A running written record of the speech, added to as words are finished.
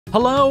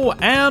Hello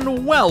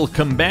and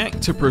welcome back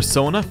to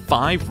Persona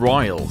 5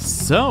 Royal.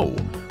 So,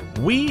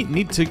 we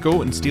need to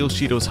go and steal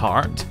Shido's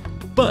heart,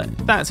 but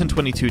that's in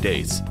 22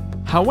 days.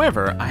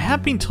 However, I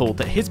have been told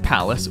that his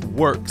palace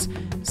works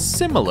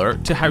similar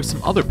to how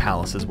some other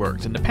palaces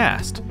worked in the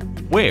past,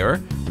 where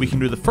we can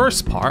do the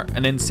first part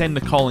and then send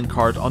the calling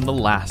card on the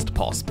last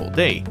possible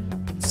day.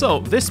 So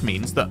this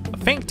means that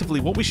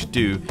effectively what we should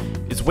do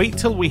is wait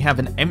till we have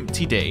an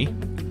empty day.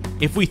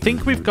 If we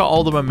think we've got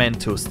all the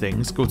mementos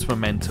things, go to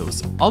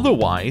mementos.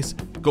 Otherwise,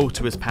 go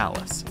to his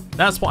palace.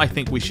 That's what I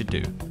think we should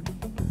do.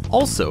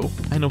 Also,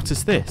 I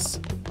noticed this.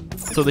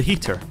 So the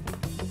heater.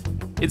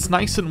 It's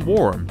nice and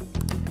warm.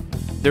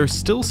 There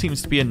still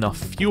seems to be enough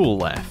fuel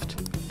left.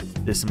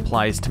 This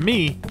implies to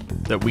me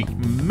that we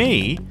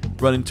may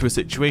run into a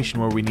situation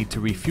where we need to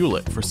refuel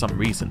it for some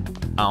reason.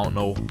 I don't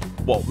know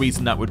what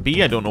reason that would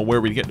be. I don't know where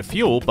we get the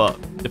fuel, but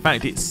the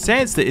fact it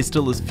says that it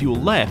still has fuel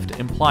left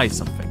implies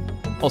something.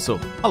 Also,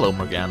 hello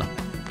Morgana.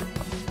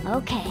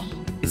 Okay.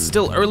 It's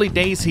still early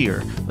days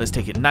here. Let's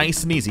take it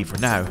nice and easy for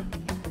now.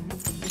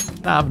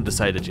 I haven't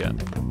decided yet.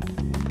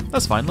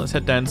 That's fine, let's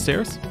head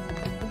downstairs.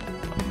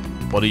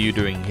 What are you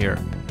doing here?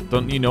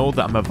 Don't you know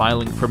that I'm a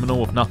violent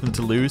criminal with nothing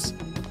to lose?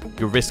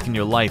 You're risking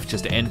your life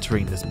just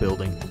entering this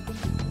building.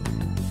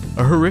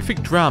 A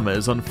horrific drama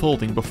is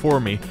unfolding before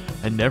me.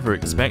 I never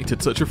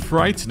expected such a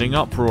frightening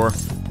uproar.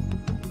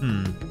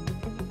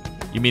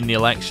 You mean the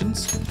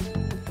elections?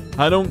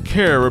 I don't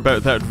care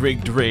about that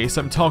rigged race.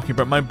 I'm talking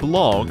about my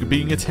blog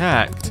being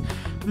attacked.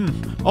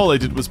 All I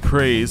did was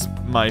praise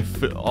my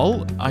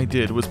film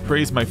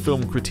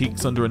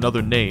critiques under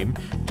another name.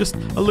 Just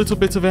a little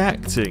bit of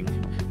acting.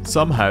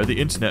 Somehow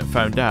the internet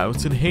found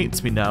out and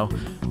hates me now.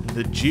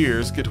 The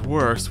jeers get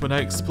worse when I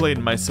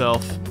explain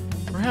myself.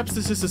 Perhaps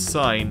this is a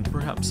sign.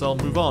 Perhaps I'll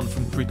move on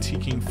from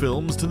critiquing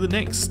films to the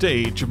next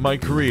stage of my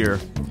career.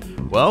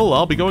 Well,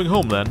 I'll be going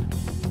home then.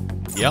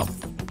 Yep,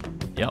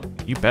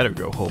 you better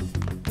go home.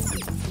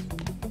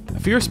 A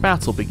fierce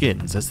battle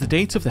begins as the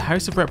date of the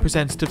House of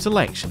Representatives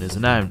election is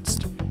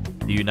announced.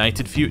 The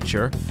United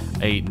Future,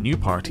 a new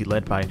party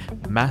led by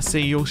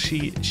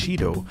Masayoshi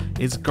Shido,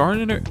 is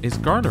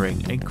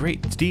garnering a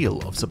great deal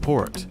of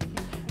support.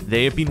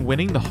 They have been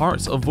winning the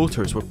hearts of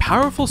voters with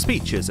powerful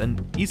speeches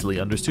and easily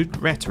understood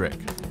rhetoric.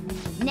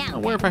 Now,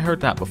 where have I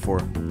heard that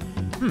before?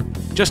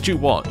 Just you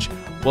watch.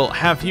 We'll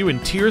have you in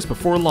tears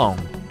before long.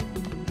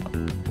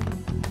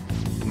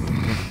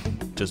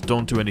 Just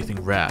don't do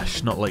anything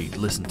rash, not like you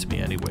listen to me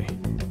anyway.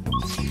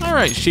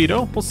 Alright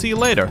Shido, we'll see you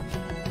later.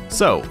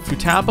 So,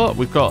 Futaba,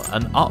 we've got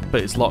an up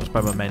but it's locked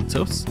by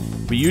mementos.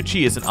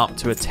 Ryuji is an up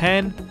to a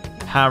 10.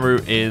 Haru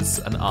is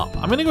an up.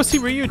 I'm gonna go see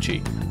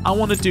Ryuji. I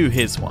want to do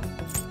his one.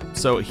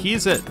 So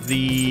he's at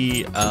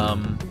the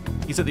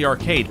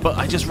arcade, but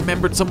I just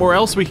remembered somewhere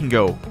else we can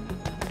go.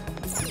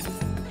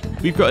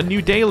 We've got a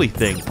new daily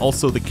thing.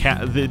 Also, the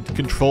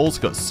controls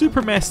got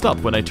super messed up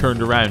when I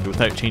turned around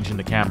without changing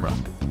the camera.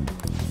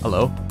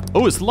 Hello?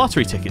 Oh, it's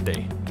lottery ticket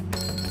day.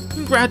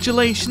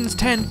 Congratulations,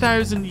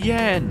 10,000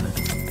 yen.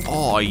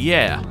 Oh,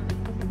 yeah.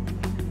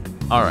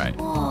 Alright.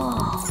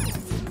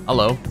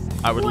 Hello.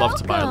 I would love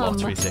to buy a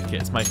lottery ticket.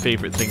 It's my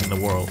favorite thing in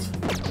the world.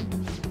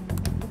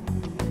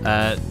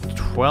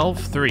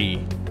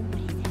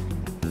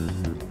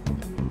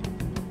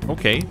 12-3.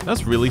 Okay,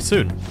 that's really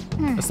soon.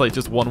 That's like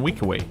just 1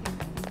 week away.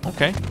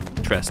 Okay,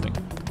 interesting.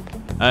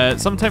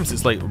 Sometimes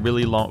it's like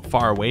really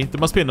far away. There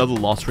must be another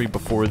lottery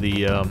before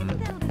the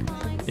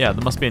yeah,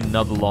 there must be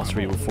another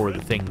lottery before the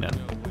thing then.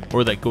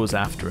 Or that goes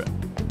after it.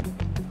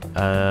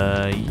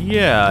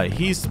 Yeah,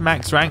 he's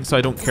max rank, so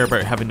I don't care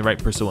about having the right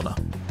persona.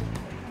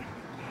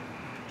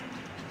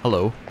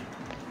 Hello.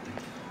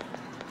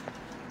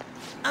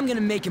 I'm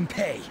gonna make him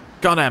pay.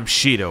 Goddamn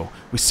Shido.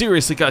 We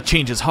seriously gotta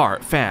change his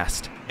heart,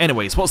 fast.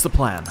 Anyways, what's the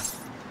plan?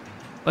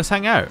 Let's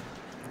hang out.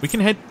 We can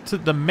head to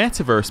the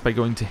Metaverse by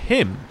going to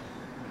him.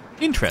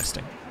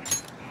 Interesting.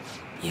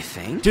 You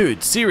think?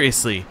 Dude,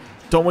 seriously.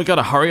 Don't we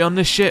gotta hurry on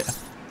this shit?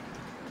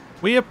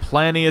 We have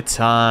plenty of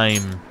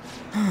time.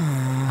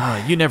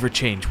 You never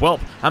change. Well,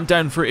 I'm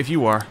down for it if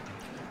you are.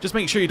 Just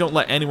make sure you don't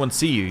let anyone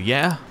see you,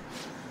 yeah?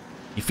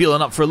 You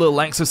feeling up for a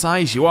little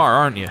exercise? You are,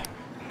 aren't you?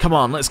 Come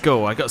on, let's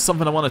go. I got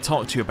something I want to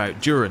talk to you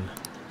about during.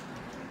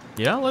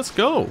 Yeah, let's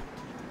go.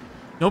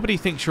 Nobody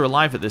thinks you're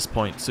alive at this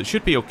point, so it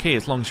should be okay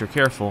as long as you're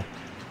careful.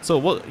 So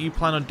what you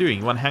plan on doing?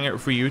 You want to hang out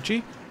with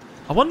Ryuji?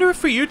 I wonder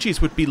if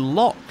Ryuji's would be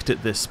locked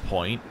at this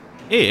point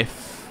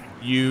if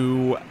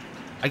you...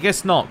 I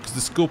guess not, because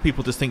the school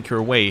people just think you're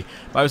away.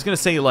 But I was going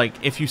to say, like,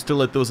 if you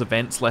still had those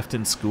events left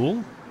in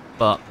school.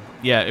 But,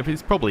 yeah,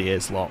 it probably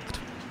is locked.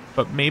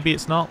 But maybe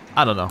it's not.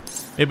 I don't know.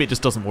 Maybe it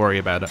just doesn't worry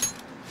about it.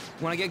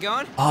 Wanna get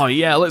going? Oh,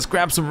 yeah, let's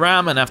grab some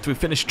ramen after we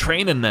finish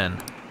training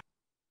then.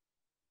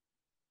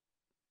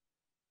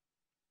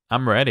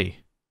 I'm ready.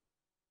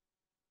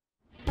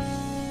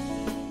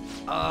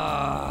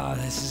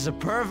 This is a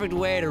perfect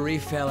way to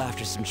refill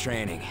after some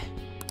training.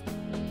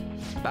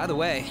 By the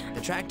way,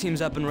 the track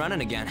team's up and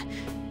running again.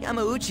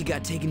 Yamauchi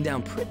got taken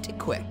down pretty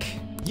quick.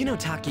 You know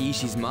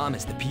Takeishi's mom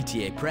is the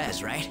PTA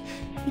press, right?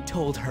 He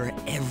told her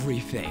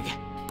everything.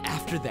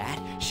 After after that,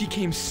 she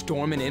came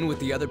storming in with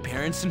the other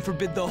parents and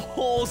forbid the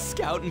whole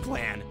scouting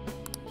plan.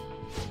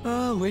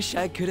 Oh, wish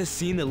I could have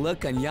seen the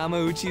look on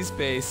Yamauchi's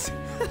face.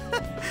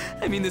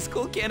 I mean, the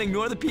school can't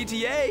ignore the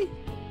PTA.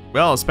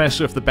 Well,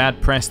 especially with the bad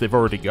press they've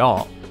already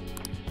got.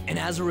 And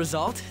as a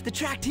result, the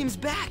track team's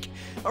back.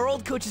 Our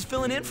old coach is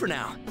filling in for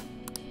now.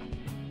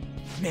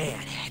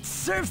 Man, it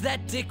serves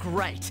that dick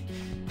right.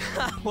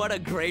 What a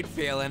great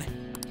feeling.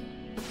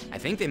 I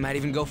think they might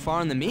even go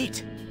far in the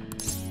meet.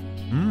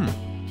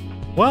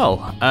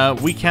 Well,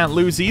 we can't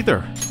lose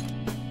either.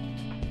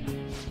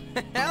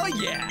 Hell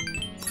yeah!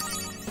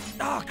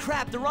 Oh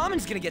crap, the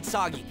ramen's gonna get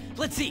soggy.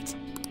 Let's eat.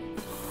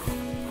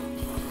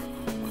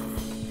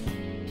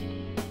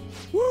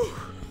 Woo!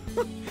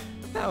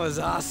 That was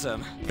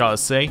awesome. Gotta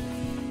say,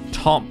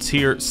 top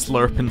tier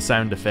slurping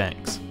sound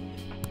effects.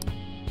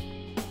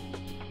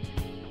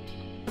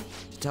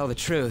 To tell the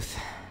truth,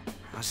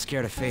 I was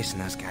scared of facing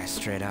those guys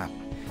straight up.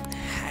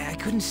 I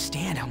couldn't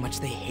stand how much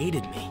they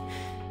hated me.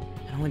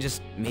 It only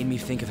just made me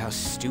think of how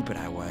stupid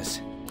I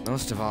was.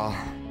 Most of all,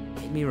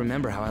 it made me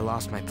remember how I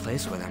lost my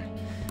place with them.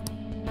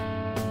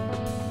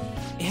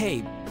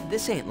 Hey,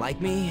 this ain't like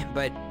me,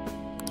 but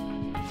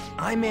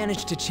I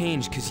managed to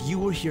change because you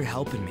were here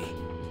helping me.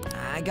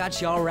 I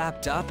got you all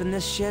wrapped up in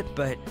this shit,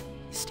 but you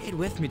stayed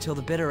with me till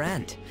the bitter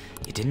end.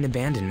 You didn't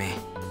abandon me.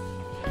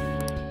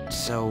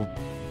 So,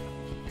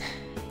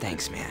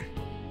 thanks, man.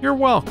 You're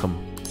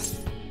welcome.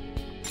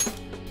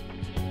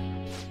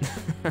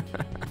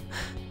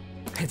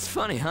 It's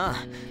funny, huh?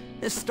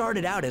 This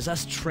started out as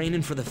us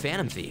training for the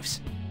Phantom Thieves.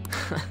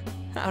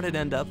 How'd it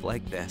end up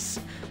like this?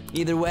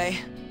 Either way,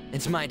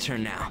 it's my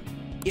turn now.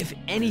 If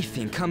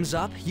anything comes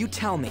up, you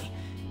tell me.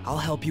 I'll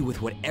help you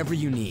with whatever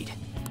you need.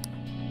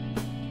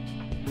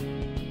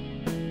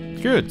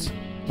 Good.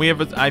 We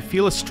have I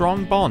feel a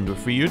strong bond with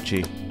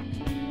Ryuji.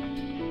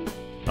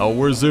 Oh,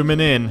 we're zooming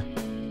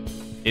in.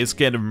 It's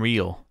getting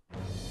real.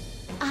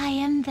 I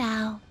am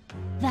thou.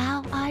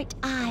 Thou art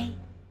I.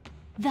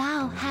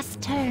 Thou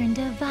hast turned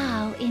a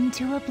vow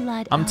into a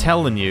blood I'm oath.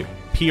 telling you,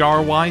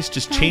 PR-wise,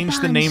 just Thy change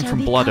the bond name shall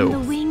from Blood become the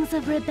Oath. wings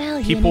of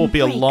rebellion People will and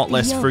be a break lot the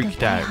less yoke of freaked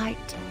thy out.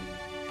 heart.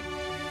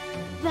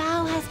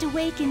 Thou hast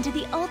awakened to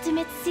the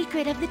ultimate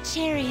secret of the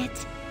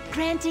chariot,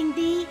 granting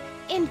thee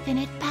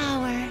infinite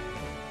power.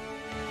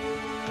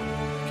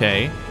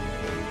 Okay.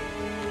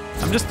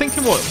 I'm just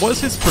thinking, what is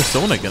his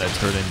persona gonna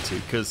turn into?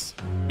 Because,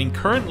 I mean,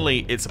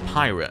 currently it's a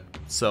pirate,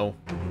 so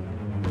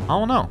I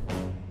don't know.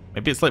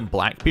 Maybe it's like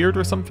Blackbeard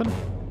or something?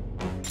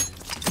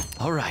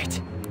 All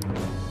right.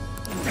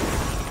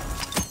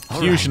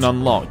 Fusion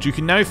unlocked. You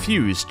can now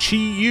fuse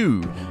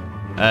Chi-Yu,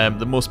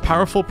 the most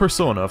powerful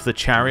persona of the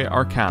Chariot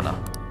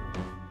Arcana.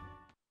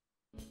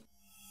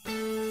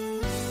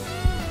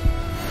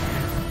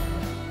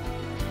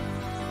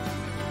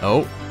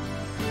 Oh.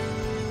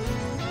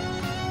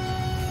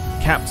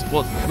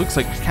 Well, it looks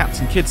like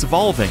Captain Kid's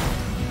evolving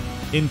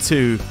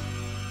into...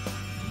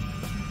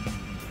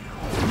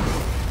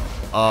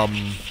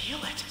 Feel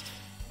it.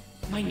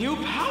 My new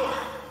power.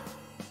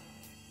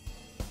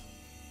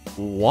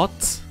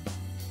 What?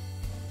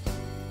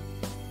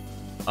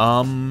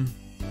 I'm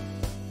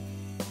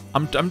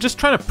just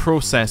trying to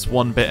process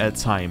one bit at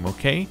a time,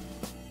 okay?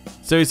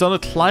 So he's on a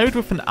cloud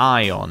with an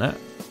eye on it.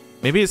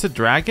 Maybe it's a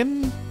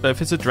dragon, but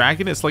if it's a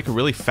dragon, it's like a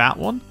really fat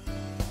one.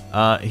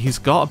 He's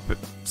got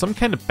some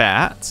kind of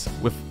bat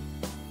with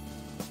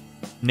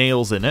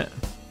nails in it.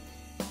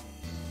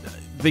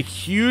 The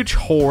huge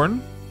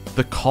horn,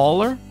 the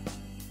collar,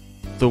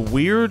 the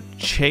weird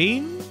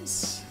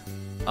chains.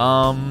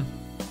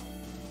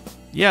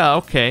 Yeah,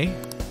 okay.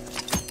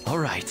 All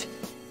right.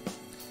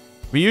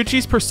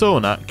 Ryuji's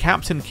persona,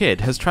 Captain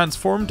Kid, has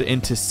transformed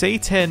into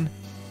Seiten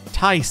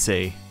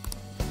Taisei.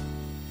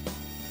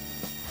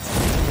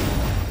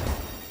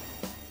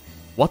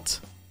 What?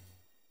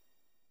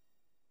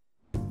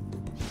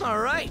 All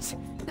right.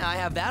 Now I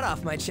have that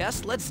off my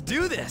chest. Let's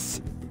do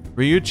this.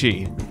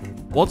 Ryuji,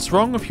 what's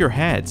wrong with your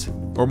head?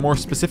 Or more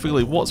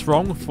specifically, what's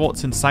wrong with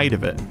what's inside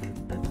of it?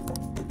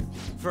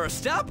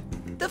 First up,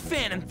 the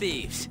Phantom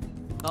Thieves.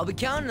 I'll be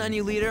counting on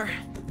you, leader,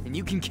 and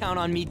you can count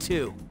on me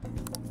too.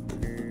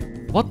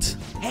 What?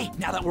 Hey,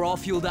 now that we're all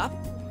fueled up,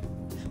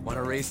 want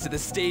to race to the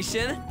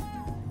station?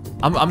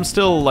 I'm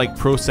still like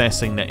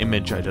processing the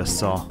image I just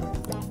saw.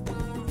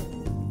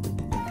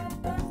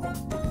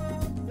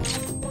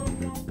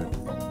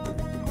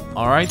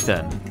 Alright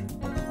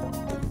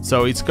then.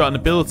 So he's got an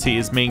ability,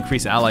 his may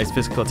increase allies'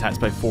 physical attacks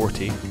by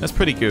 40. That's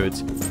pretty good.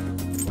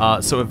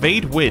 So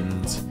evade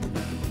wind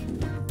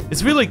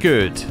is really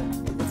good.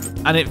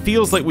 And it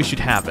feels like we should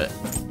have it.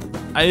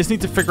 I just need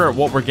to figure out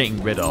what we're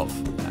getting rid of.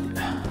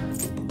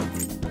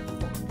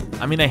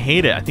 I mean, I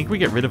hate it. I think we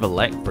get rid of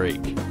Elect Break.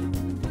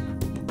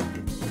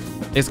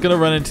 It's gonna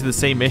run into the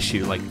same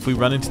issue. Like, if we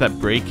run into that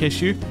break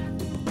issue,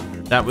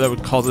 that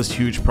would cause us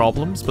huge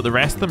problems, but the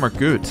rest of them are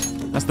good.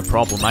 That's the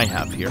problem I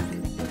have here.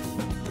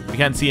 We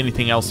can't see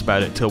anything else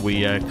about it till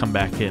we come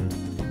back in.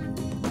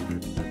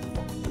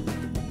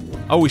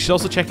 Oh, we should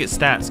also check its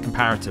stats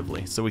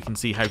comparatively, so we can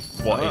see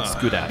what it's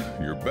good at.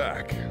 You're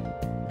back.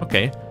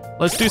 Okay,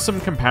 let's do some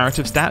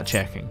comparative stat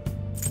checking.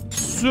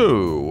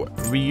 So,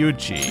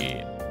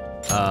 Ryuji,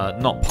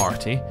 not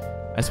party.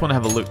 I just want to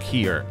have a look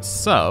here.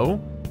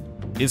 So,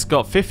 it's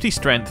got 50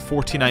 strength,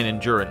 49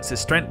 endurance.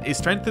 His strength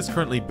is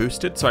currently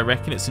boosted, so I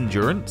reckon it's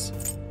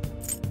endurance.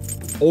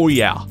 Oh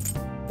yeah.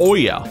 Oh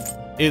yeah.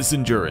 It's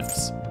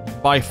endurance.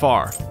 By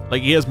far.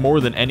 Like, he has more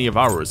than any of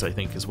ours, I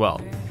think, as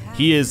well.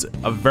 He is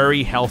a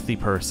very healthy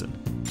person.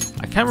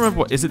 I can't remember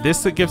what... Is it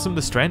this that gives him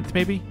the strength,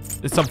 maybe?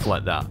 It's something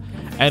like that.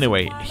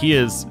 Anyway, he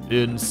is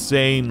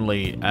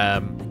insanely...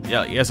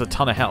 yeah, he has a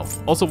ton of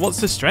health. Also, what's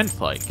his strength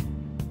like?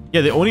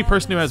 Yeah, the only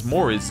person who has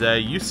more is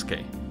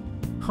Yusuke.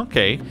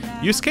 Okay.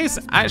 Yusuke's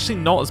actually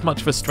not as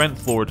much of a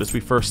strength lord as we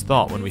first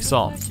thought when we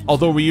saw him.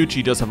 Although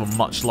Ryuji does have a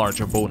much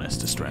larger bonus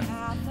to strength.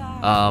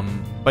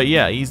 But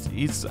yeah,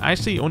 he's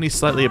actually only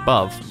slightly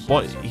above.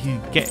 What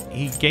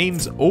he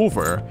gains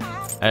over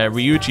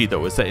Ryuji,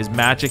 though, is that his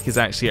magic is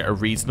actually at a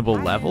reasonable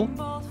level.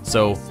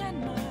 So,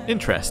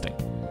 interesting.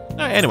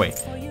 Anyway,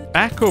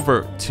 back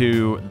over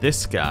to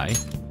this guy.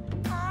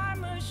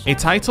 A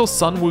title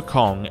Sun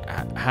Wukong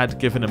had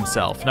given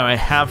himself. Now, I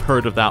have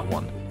heard of that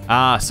one.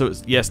 Ah, so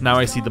it's, yes, now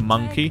I see the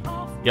monkey.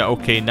 Yeah,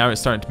 okay, now it's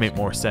starting to make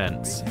more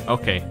sense.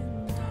 Okay.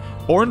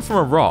 Born from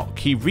a rock,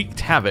 he wreaked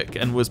havoc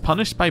and was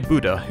punished by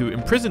Buddha, who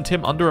imprisoned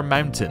him under a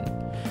mountain.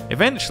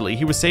 Eventually,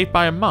 he was saved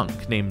by a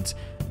monk named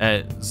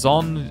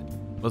Zon...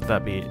 What would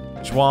that be?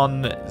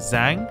 Zhuan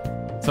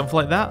Zhang? Something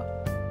like that?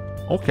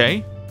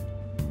 Okay.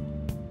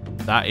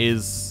 That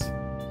is...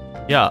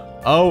 Yeah.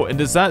 Oh, and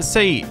does that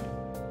say...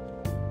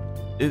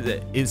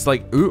 It's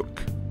like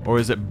ook? Or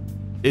is it...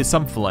 It's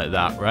something like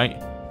that, right?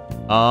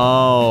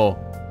 Oh,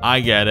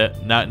 I get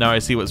it. Now I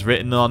see what's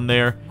written on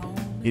there.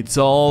 It's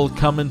all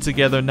coming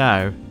together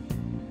now.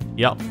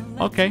 Yep.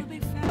 Okay.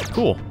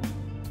 Cool.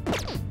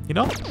 You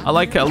know, I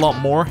like it a lot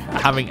more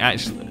having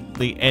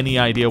actually any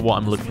idea what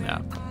I'm looking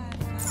at.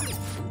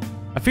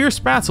 A fierce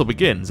battle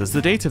begins as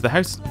the date of the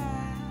house...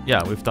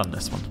 Yeah, we've done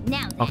this one.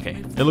 Okay.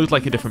 It looked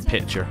like a different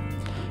picture.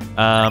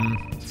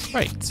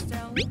 Right.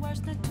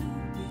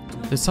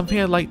 There's something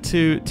I'd like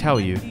to tell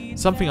you.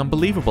 Something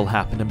unbelievable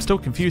happened. I'm still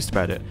confused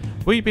about it.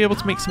 Will you be able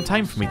to make some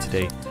time for me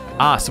today?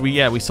 Ah, so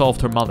we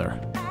solved her mother.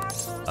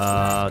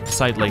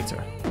 Decide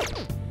later.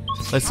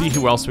 Let's see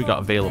who else we got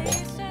available.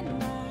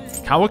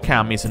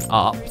 Kawakami's an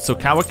up, so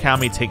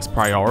Kawakami takes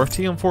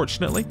priority,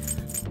 unfortunately.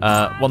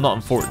 Well, not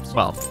unfortunately.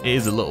 Well, it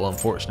is a little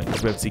unfortunate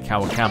because we have to see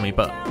Kawakami,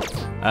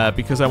 but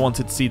because I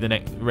wanted to see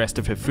the rest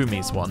of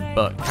Hifumi's one.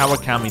 But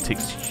Kawakami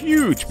takes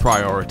huge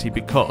priority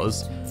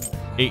because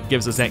it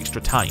gives us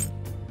extra time,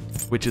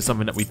 which is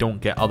something that we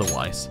don't get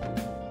otherwise.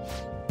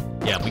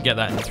 Yeah, we get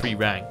that in 3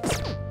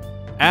 ranks.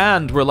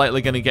 And we're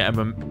likely going to get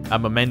a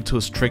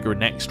Mementos trigger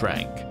next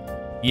rank.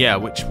 Yeah,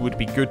 which would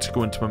be good to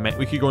go into Mementos.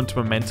 We could go into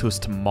Mementos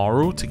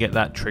tomorrow to get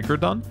that trigger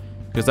done,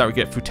 because that would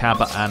get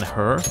Futaba and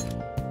her.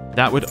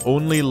 That would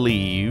only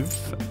leave...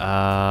 it's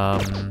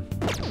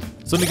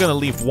only going to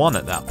leave 1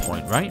 at that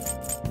point, right?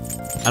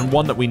 And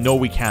 1 that we know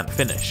we can't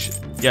finish.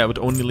 Yeah, it would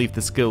only leave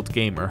the skilled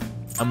gamer.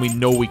 And we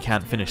know we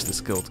can't finish the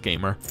skilled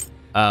gamer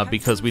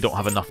because we don't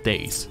have enough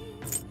days.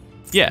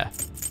 Yeah.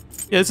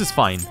 Yeah, this is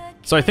fine.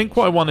 So I think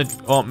what I wanted...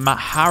 Oh,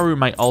 Haru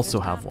might also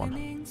have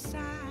one.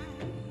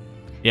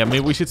 Yeah,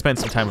 maybe we should spend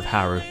some time with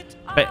Haru.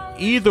 But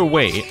either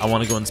way, I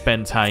want to go and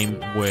spend time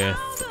with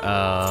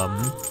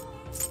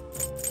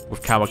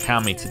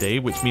Kawakami today,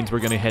 which means we're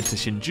going to head to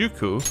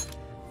Shinjuku.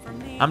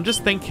 I'm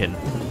just thinking,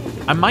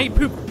 I might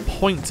put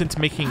points into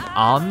making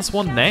Ann's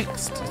one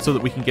next, so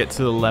that we can get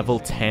to the level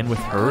 10 with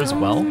her as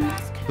well.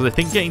 Because I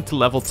think getting to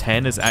level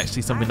 10 is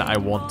actually something that I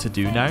want to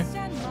do now.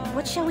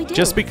 What shall we do?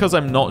 Just because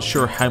I'm not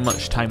sure how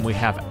much time we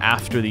have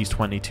after these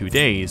 22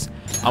 days,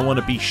 I want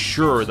to be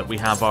sure that we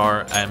have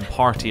our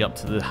party up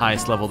to the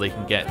highest level they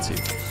can get to.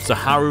 So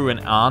Haru and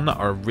Ann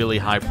are really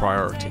high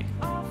priority.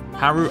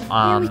 Haru,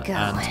 Ann, and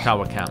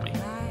Kawakami.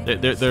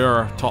 They're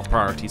our top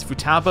priorities.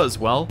 Futaba as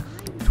well,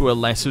 to a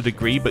lesser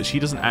degree, but she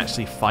doesn't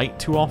actually fight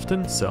too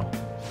often, so...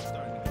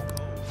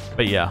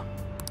 But yeah.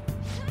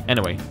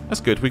 Anyway,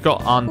 that's good. We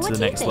got on to the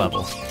next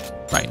level.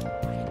 Right.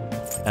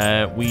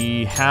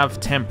 We have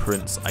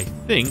Temperance, I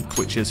think,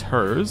 which is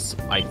hers,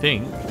 I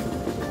think.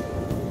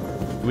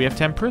 Do we have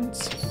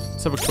Temperance?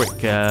 Let's have a quick...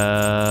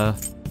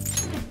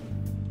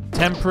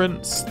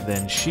 Temperance,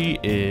 then she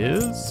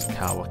is...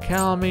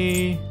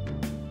 Kawakami...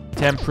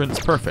 Temperance,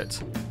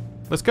 perfect.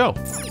 Let's go.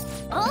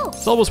 Oh.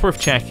 It's almost worth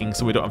checking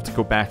so we don't have to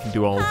go back and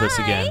do all of this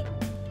again.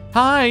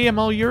 Hi, I'm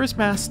all yours,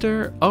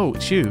 Master. Oh,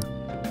 it's you.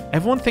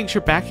 Everyone thinks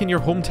you're back in your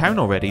hometown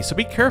already, so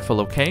be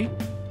careful, okay?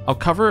 I'll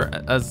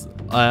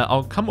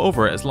come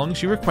over as long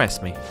as you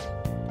request me.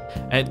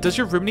 Does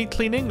your room need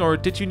cleaning, or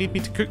did you need me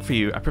to cook for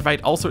you? I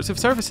provide all sorts of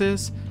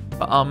services,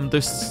 but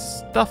there's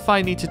stuff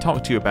I need to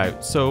talk to you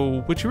about.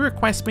 So would you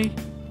request me?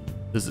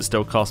 Does it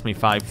still cost me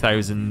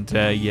 5,000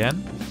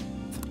 yen?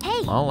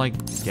 Hey. Well, I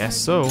guess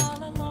so.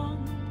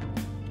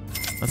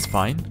 That's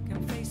fine.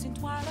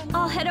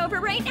 I'll head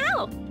over right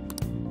now.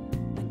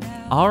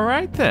 All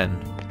right then.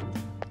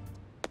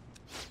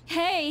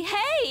 Hey.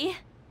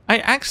 I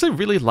actually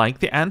really like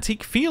the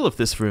antique feel of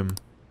this room.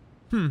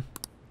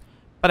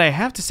 but I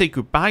have to say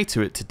goodbye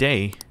to it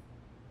today.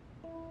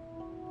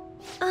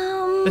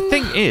 The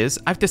thing is,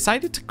 I've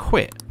decided to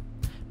quit.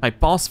 My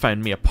boss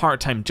found me a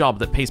part-time job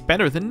that pays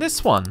better than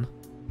this one.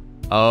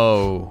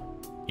 Oh,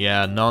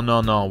 yeah,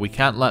 no, we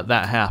can't let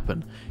that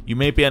happen. You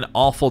may be an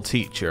awful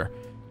teacher.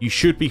 You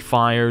should be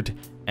fired,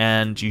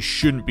 and you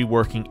shouldn't be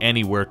working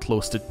anywhere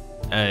close to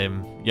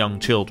young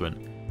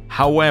children.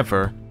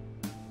 However,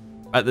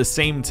 at the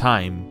same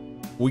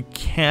time, we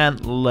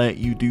can't let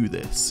you do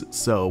this,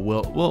 so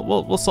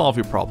we'll solve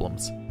your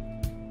problems.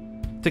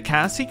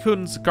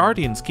 Takase-kun's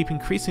guardians keep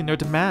increasing their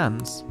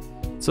demands,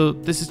 so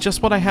this is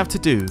just what I have to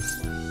do.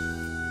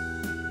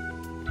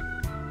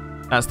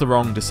 That's the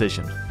wrong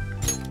decision.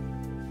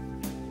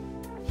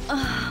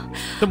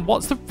 Then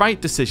what's the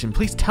right decision?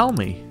 Please tell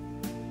me.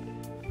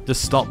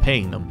 Just stop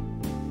paying them.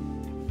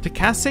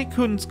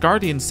 Takase-kun's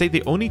guardians say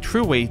the only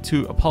true way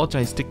to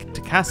apologize to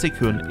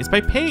Takase-kun is by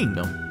paying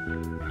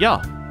them.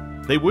 Yeah,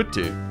 they would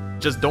do.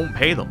 Just don't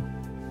pay them.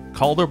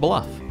 Call their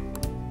bluff.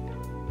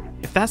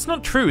 If that's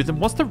not true, then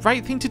what's the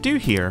right thing to do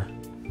here?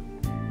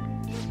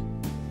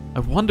 I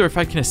wonder if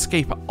I can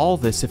escape all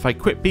this if I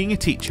quit being a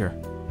teacher.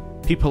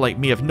 People like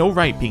me have no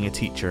right being a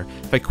teacher.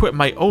 If I quit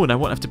my own, I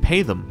won't have to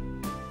pay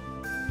them.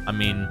 I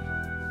mean,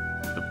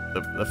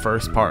 the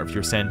first part of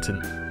your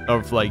sentence,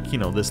 of like, you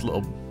know, this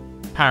little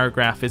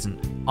paragraph isn't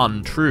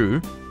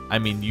untrue. I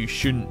mean, you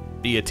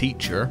shouldn't be a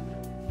teacher,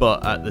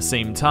 but at the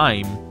same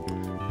time,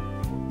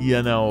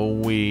 you know,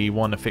 we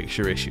want to fix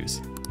your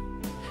issues.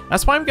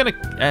 That's why I'm going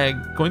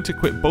to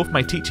quit both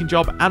my teaching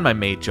job and my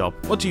maid job.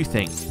 What do you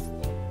think?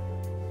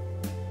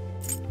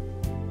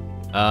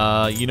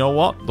 You know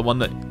what?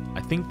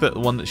 I think that the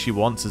one that she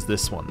wants is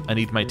this one. I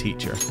need my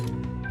teacher.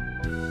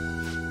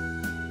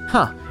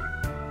 Huh.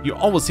 You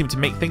always seem to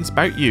make things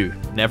about you.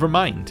 Never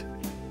mind.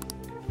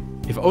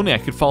 If only I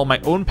could follow my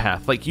own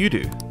path like you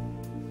do.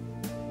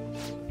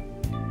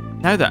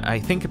 Now that I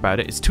think about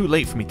it, it's too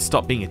late for me to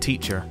stop being a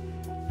teacher.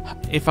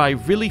 If I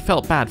really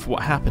felt bad for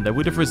what happened, I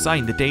would have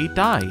resigned the day he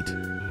died.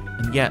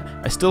 And yet,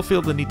 I still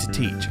feel the need to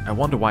teach. I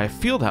wonder why I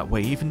feel that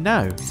way even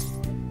now.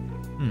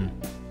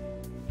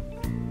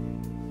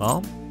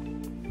 Well,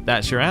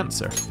 that's your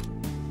answer.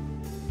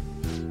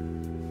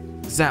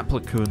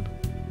 Zapla-kun.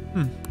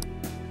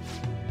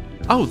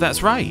 Oh,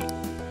 that's right.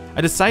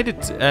 I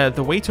decided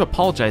the way to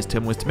apologize to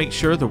him was to make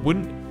sure there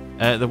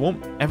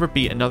won't ever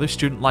be another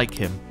student like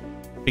him.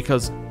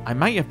 Because I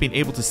might have been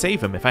able to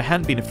save him if I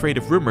hadn't been afraid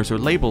of rumors or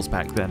labels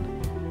back then.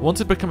 I wanted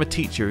to become a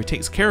teacher who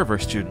takes care of our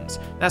students.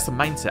 That's the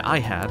mindset I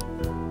had.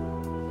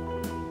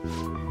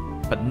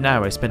 But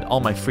now I spend all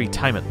my free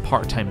time at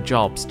part-time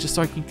jobs just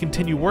so I can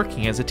continue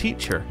working as a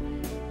teacher.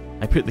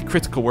 I put the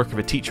critical work of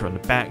a teacher on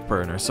the back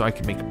burner so I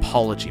could make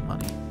apology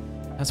money.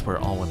 That's where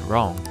it all went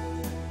wrong.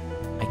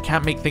 I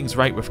can't make things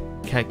right with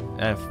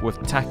Takase-kun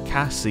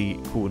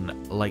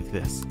like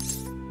this.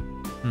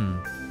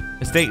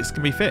 Mistakes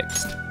can be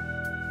fixed.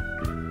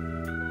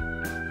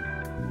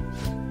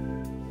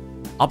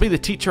 I'll be the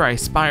teacher I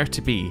aspire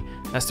to be.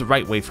 That's the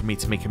right way for me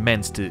to make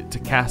amends to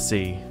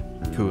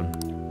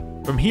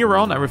Takase-kun. From here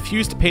on, I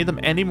refuse to pay them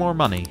any more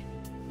money.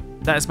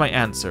 That is my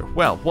answer.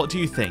 Well, what do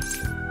you think?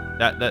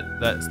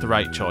 That's the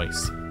right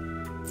choice.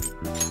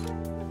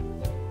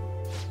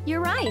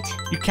 You're right.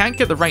 You can't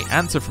get the right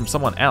answer from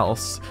someone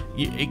else.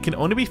 It can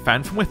only be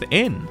found from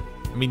within.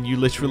 I mean, you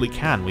literally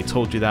can. We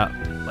told you that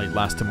like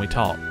last time we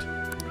talked.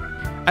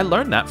 I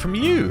learned that from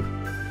you.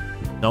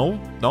 No,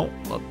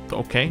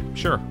 okay,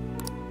 sure.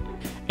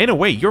 In a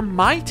way, you're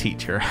my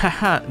teacher.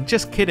 Haha,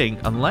 just kidding,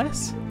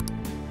 unless...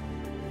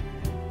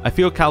 I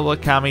feel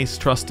Kawakame's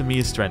trust in me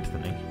is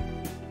strengthening.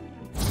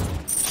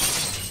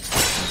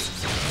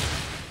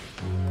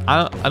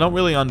 I don't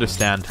really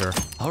understand her,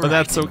 but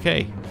that's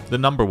okay. The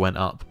number went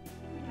up.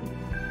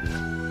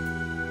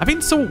 I've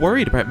been so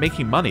worried about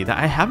making money that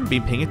I haven't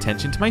been paying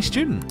attention to my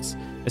students,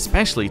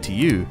 especially to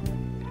you.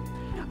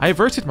 I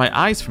averted my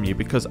eyes from you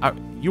because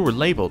you were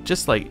labeled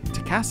just like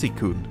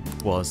Takase-kun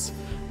was.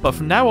 But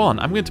from now on,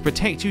 I'm going to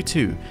protect you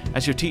too.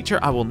 As your teacher,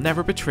 I will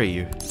never betray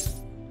you.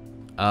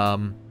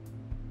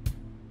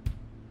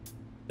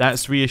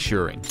 That's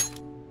reassuring.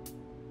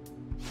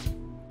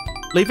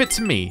 Leave it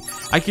to me.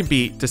 I can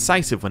be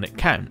decisive when it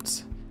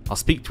counts. I'll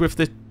speak with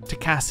the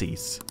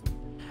Takases.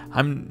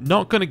 I'm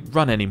not going to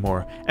run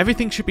anymore.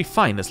 Everything should be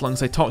fine as long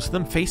as I talk to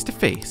them face to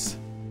face.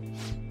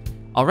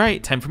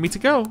 Alright, time for me to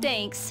go.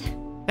 Thanks.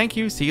 Thank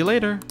you, see you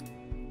later.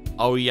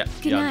 Oh yeah,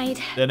 Good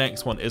night. The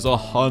next one is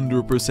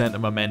 100% a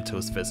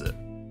Mementos visit.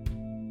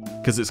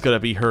 Because it's going to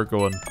be her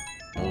going,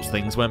 those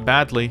things went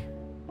badly.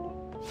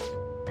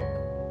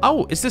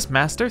 Oh, is this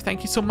Master?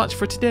 Thank you so much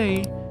for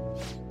today.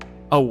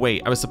 Oh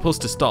wait, I was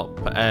supposed to stop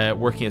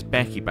working as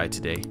Becky by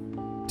today.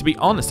 To be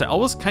honest, I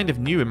always kind of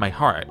knew in my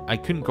heart I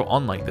couldn't go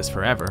on like this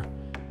forever.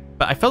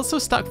 But I felt so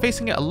stuck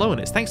facing it alone.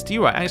 It's thanks to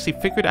you I actually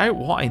figured out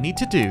what I need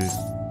to do.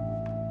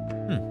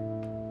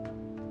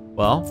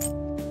 Well.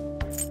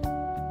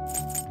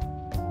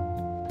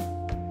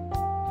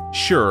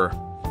 Sure,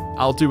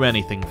 I'll do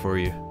anything for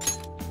you.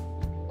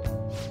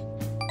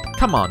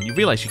 Come on, you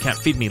realize you can't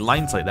feed me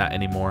lines like that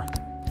anymore.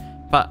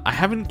 but I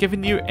haven't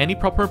given you any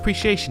proper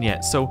appreciation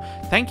yet, so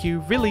thank you,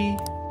 really.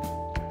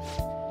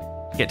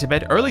 Get to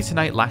bed early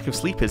tonight. Lack of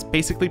sleep is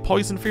basically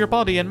poison for your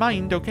body and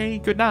mind, okay?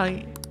 Good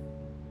night.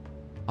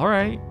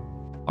 Alright.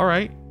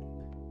 Alright.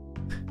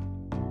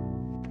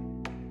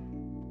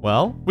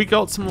 Well, we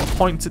got some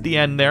points at the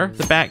end there.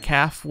 The back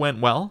half went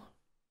well.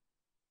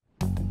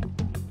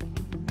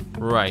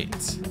 Right.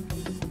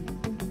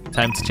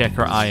 Time to check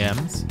our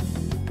IMs.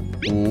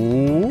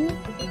 Ooh.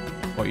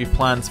 What are your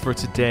plans for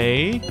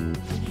today?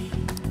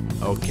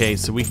 Okay,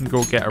 so we can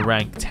go get a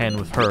rank 10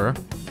 with her.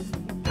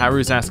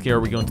 Haru's asking, are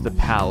we going to the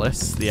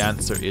palace? The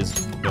answer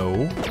is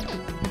no.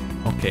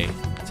 Okay,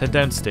 let's head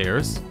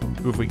downstairs.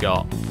 Who have we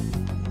got?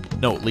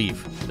 No,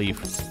 leave. Leave.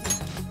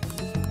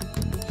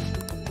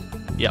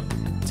 Yep,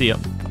 see ya.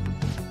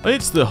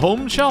 It's the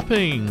home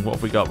shopping! What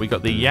have we got? We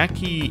got the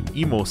Yaki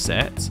Emo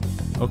set.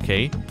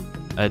 Okay.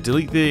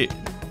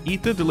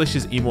 Eat the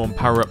delicious emo and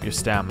power up your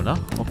stamina.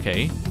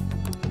 Okay.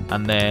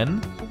 And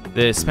then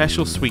the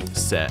special sweet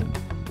set.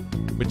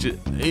 Which is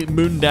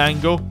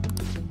Moondango.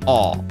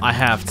 Oh, I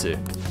have to.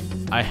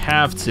 I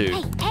have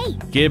to. Hey.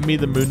 Give me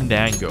the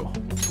Moondango.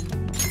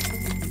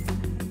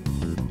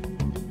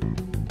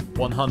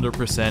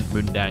 100%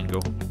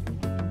 Moondango.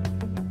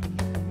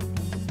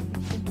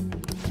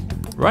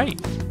 Right.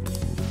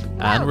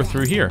 And we're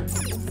through here.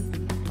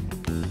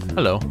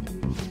 Hello.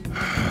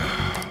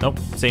 Nope,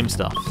 same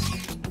stuff.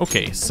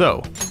 Okay,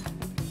 so.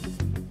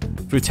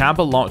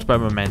 Futaba locked by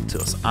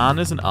Mementos. Ann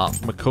isn't up.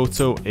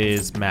 Makoto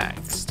is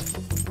maxed.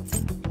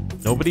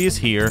 Nobody is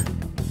here.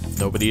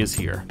 Nobody is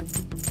here.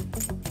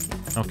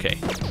 Okay.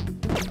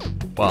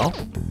 Well,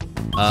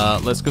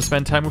 let's go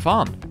spend time with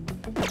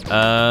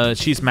Ann.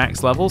 She's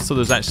max level, so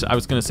there's actually, I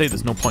was going to say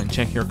there's no point in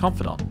checking her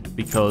confidant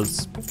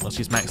because, well,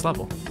 she's max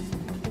level.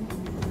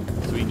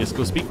 So we can just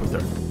go speak with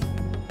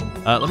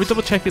her. Let me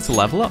double check it's a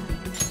level up.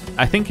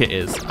 I think it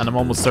is, and I'm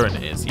almost certain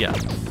it is, yeah.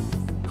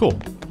 Cool.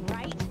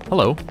 Right?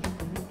 Hello.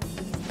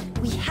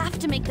 We have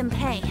to make them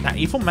pay. That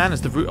evil man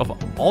is the root of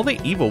all the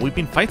evil we've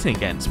been fighting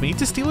against. We need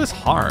to steal his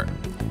heart.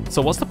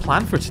 So what's the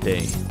plan for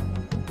today?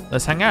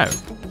 Let's hang out.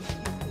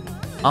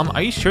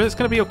 Are you sure it's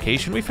gonna be okay?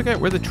 Shouldn't we figure out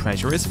where the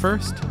treasure is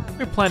first?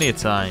 We have plenty of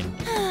time.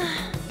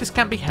 This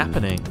can't be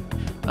happening.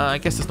 I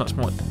guess there's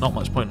not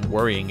much point in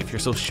worrying if you're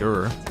so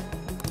sure.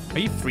 Are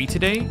you free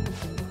today?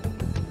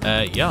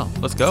 Yeah,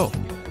 let's go.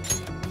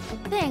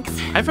 Thanks.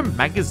 I have a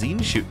magazine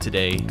shoot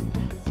today.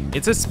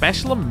 It's a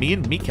special of me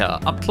and Mika,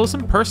 up close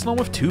and personal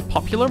with 2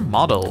 popular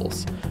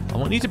models. I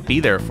want you to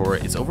be there for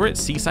it. It's over at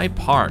Seaside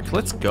Park.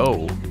 Let's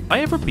go. Have I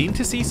ever been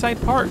to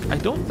Seaside Park? I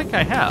don't think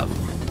I have.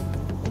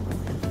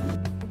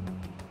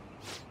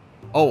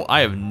 Oh, I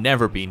have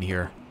never been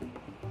here.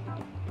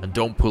 And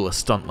don't pull a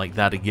stunt like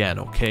that again,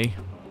 okay?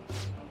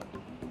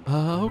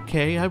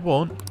 Okay, I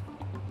won't.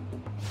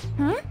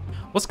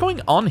 What's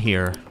going on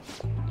here?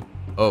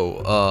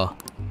 Oh,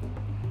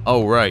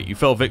 oh, right. You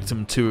fell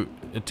victim to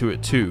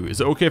it too.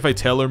 Is it okay if I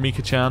tell her,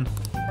 Mika-chan?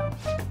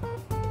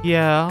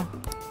 Yeah.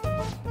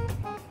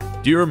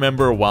 Do you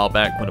remember a while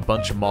back when a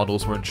bunch of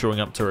models weren't showing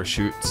up to our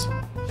shoots?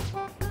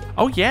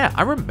 Oh yeah,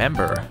 I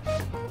remember.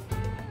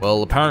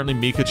 Well, apparently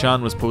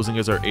Mika-chan was posing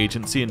as our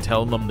agency and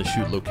telling them the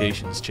shoot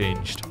locations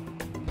changed.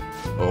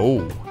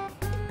 Oh.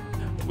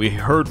 We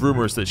heard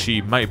rumors that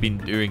she might have been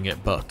doing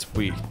it, but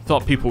we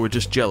thought people were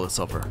just jealous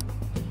of her.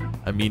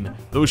 I mean,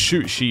 those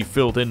shoots she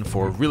filled in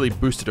for really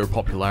boosted her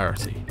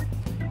popularity.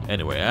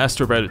 Anyway, I asked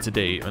her about it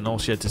today, and all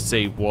she had to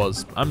say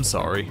was, I'm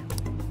sorry.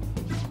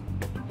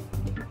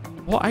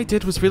 What I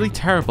did was really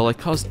terrible. I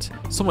caused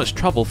so much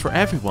trouble for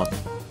everyone.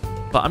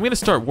 But I'm gonna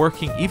start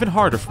working even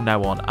harder from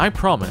now on, I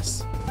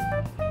promise.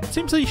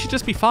 Seems like you should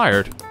just be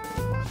fired.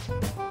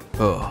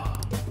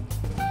 Ugh.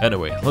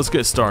 Anyway, let's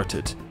get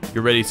started.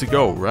 You're ready to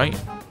go, right?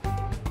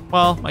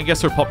 Well, I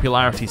guess her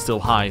popularity's still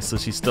high, so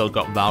she's still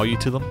got value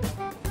to them.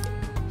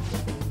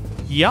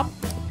 Yep.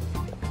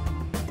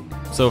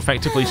 So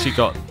effectively she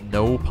got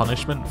no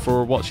punishment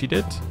for what she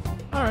did?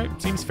 Alright,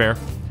 seems fair.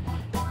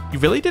 You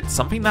really did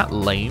something that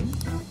lame?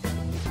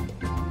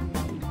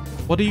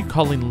 What are you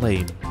calling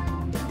lame?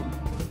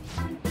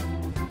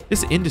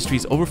 This industry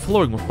is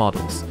overflowing with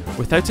models.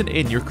 Without an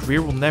inn, your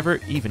career will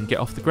never even get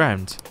off the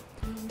ground.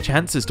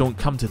 Chances don't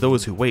come to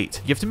those who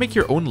wait. You have to make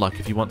your own luck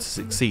if you want to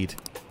succeed.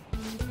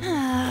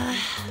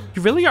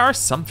 You really are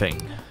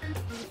something.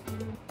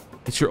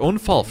 It's your own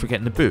fault for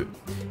getting the boot.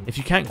 If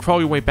you can't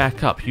crawl your way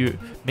back up, you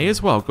may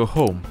as well go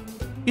home.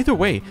 Either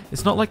way,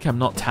 it's not like I'm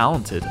not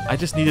talented. I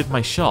just needed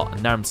my shot,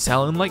 and now I'm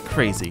selling like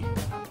crazy.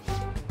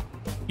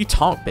 You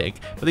talk big,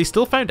 but they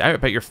still found out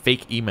about your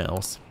fake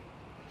emails.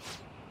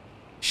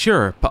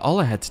 Sure, but all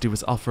I had to do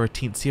was offer a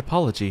teensy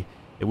apology.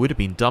 It would have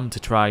been dumb to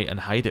try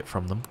and hide it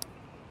from them.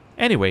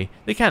 Anyway,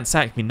 they can't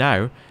sack me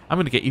now. I'm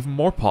going to get even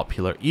more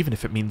popular, even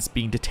if it means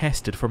being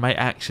detested for my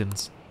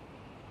actions.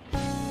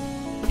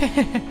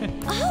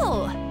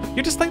 Oh!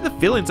 You're just like the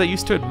villains I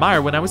used to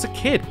admire when I was a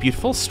kid.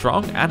 Beautiful,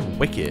 strong, and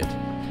wicked.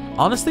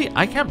 Honestly,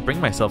 I can't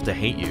bring myself to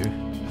hate you.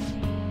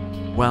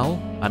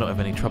 Well, I don't have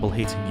any trouble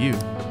hating you.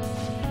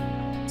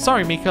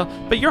 Sorry, Mika,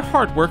 but your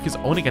hard work is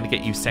only going to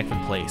get you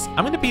second place.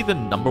 I'm going to be the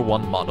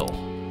 #1 model.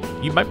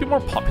 You might be more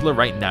popular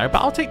right now,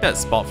 but I'll take that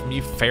spot from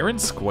you fair and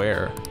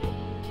square.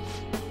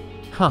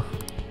 Huh.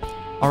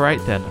 Alright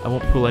then, I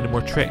won't pull any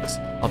more tricks.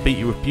 I'll beat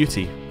you with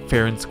beauty,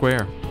 fair and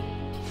square.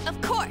 Of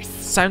course.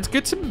 Sounds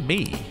good to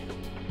me.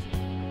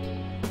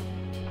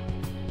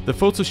 The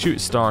photo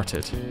shoot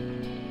started.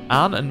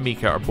 Anne and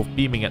Mika are both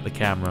beaming at the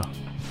camera.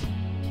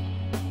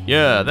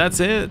 Yeah,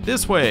 that's it.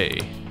 This way.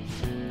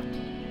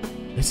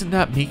 Isn't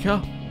that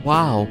Mika?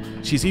 Wow,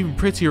 she's even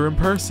prettier in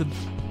person.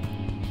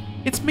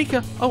 It's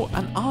Mika. Oh,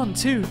 and Anne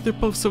too. They're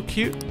both so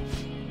cute.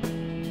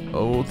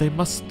 Oh, they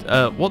must,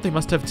 what they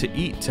must have to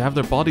eat to have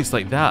their bodies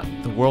like that.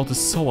 The world is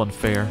so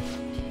unfair.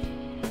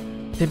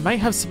 They might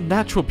have some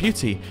natural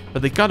beauty,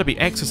 but they gotta be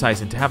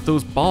exercising to have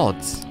those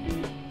bods.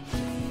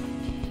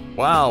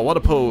 Wow, what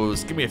a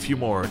pose. Give me a few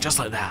more, just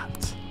like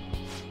that.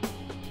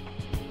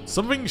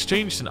 Something's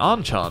changed in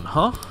An-chan,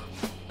 huh?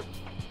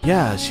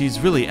 Yeah, she's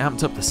really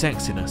amped up the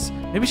sexiness.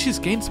 Maybe she's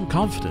gained some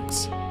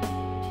confidence.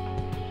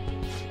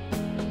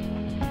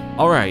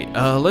 Alright,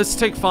 let's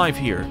take 5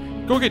 here.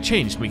 Go get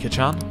changed,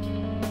 Mika-chan.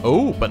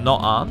 Oh, but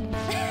not Anne.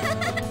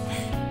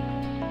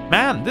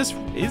 Man, this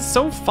is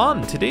so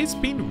fun. Today's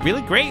been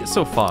really great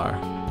so far.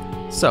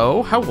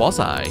 So, how was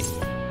I?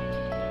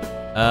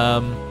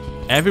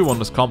 Everyone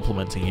was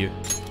complimenting you.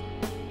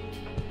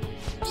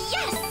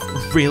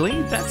 Yes!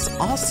 Really? That's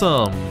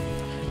awesome.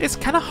 It's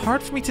kind of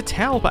hard for me to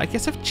tell, but I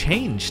guess I've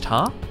changed,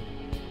 huh?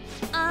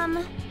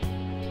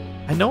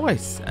 I know I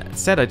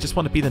said I just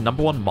want to be the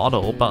 #1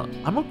 model, but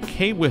I'm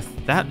okay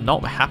with that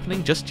not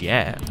happening just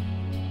yet.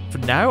 For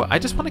now, I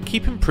just want to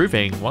keep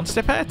improving, one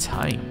step at a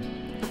time.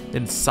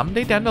 Then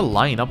someday down the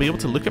line, I'll be able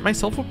to look at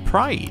myself with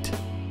pride.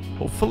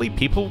 Hopefully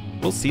people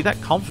will see that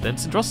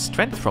confidence and draw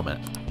strength from it.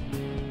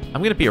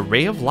 I'm going to be a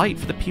ray of light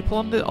for the people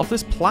of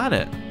this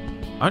planet.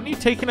 Aren't you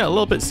taking it a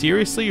little bit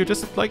seriously? You're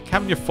just like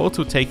having your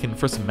photo taken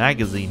for some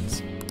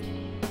magazines.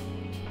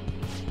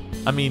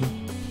 I mean,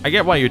 I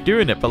get why you're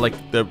doing it, but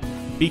like the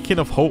beacon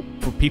of hope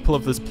for people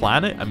of this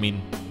planet, I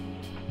mean,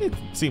 it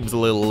seems a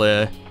little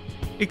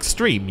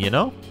extreme, you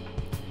know?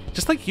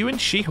 Just like you and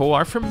Shiho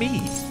are for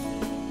me.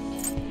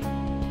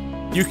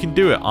 You can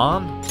do it,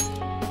 Anne.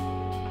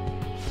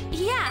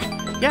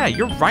 Yeah. Yeah,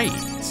 you're right.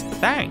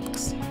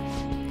 Thanks.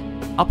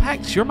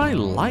 Alpax, you're my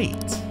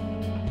light.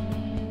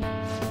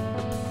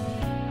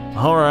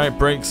 Alright,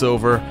 break's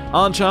over.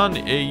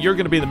 An-chan, you're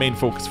gonna be the main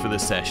focus for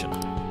this session.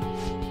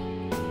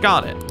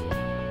 Got it.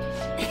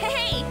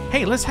 Hey!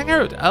 Hey, let's hang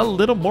out a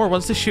little more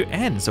once the shoot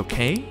ends,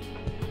 okay?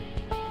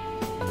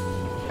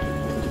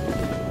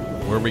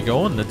 Where are we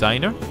going? The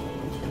diner?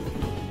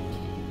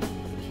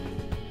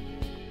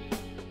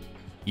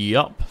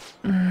 Yup.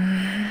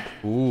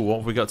 Ooh, what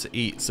have we got to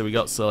eat? So we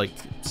got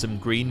some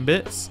green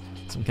bits,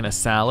 some kind of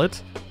salad.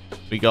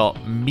 We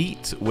got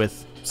meat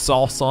with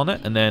sauce on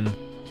it, and then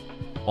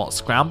what,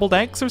 scrambled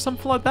eggs or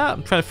something like that?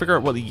 I'm trying to figure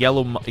out what the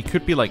yellow, it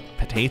could be like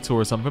potato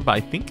or something, but I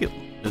think it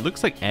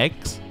looks like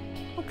eggs.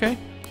 Okay.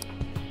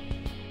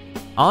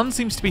 Anne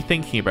seems to be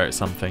thinking about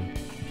something.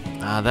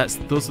 Ah, that's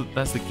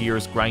the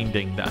gears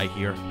grinding that I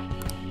hear.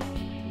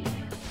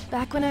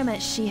 Back when I met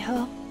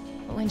Shiho,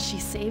 when she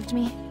saved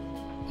me.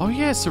 Oh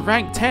yeah, so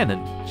rank 10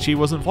 and she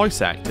wasn't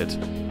voice acted.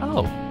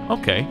 Oh,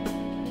 okay.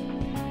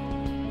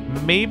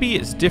 Maybe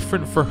it's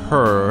different for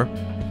her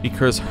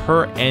because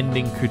her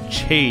ending could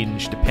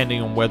change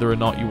depending on whether or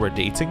not you were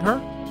dating her.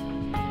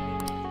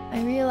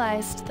 I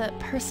realized that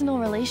personal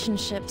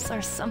relationships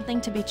are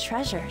something to be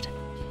treasured.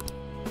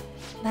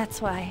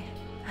 That's why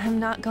I'm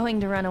not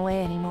going to run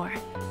away anymore.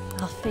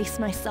 I'll face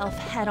myself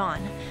head on.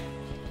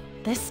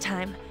 This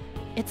time,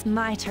 it's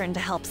my turn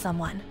to help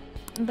someone.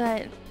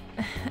 But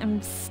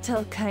I'm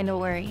still kinda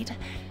worried.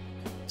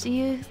 Do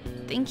you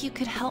think you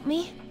could help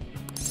me?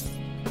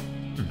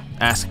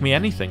 Ask me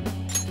anything.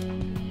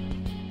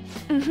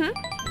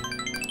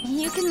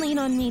 You can lean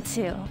on me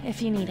too,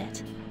 if you need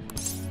it.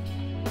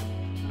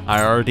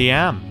 I already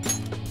am.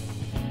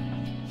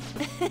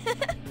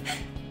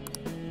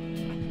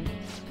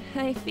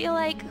 I feel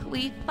like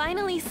we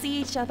finally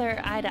see each other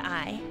eye to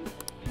eye.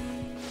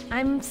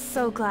 I'm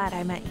so glad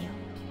I met you.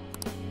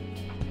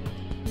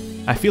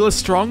 I feel a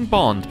strong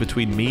bond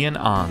between me and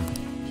Anne.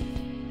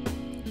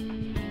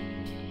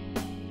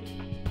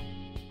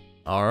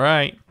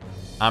 Alright.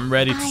 I'm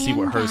ready to see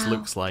what hers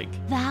looks like.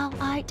 Thou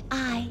art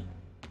I.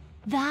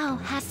 Thou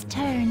hast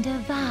turned a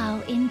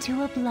vow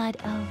into a blood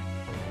oath.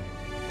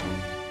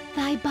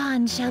 Thy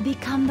bond shall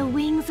become the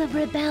wings of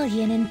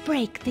rebellion and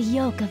break the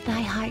yoke of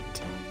thy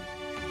heart.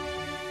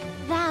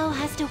 Thou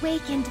hast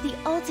awakened the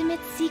ultimate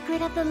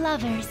secret of the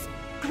lovers,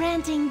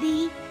 granting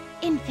thee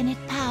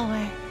infinite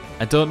power.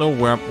 I don't know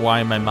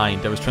why in my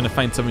mind I was trying to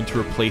find something to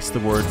replace the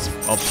words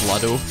of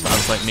blood oath. I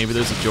was like, maybe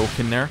there's a joke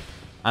in there.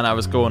 And I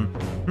was going,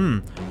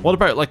 what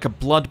about like a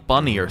blood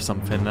bunny or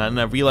something? And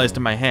I realized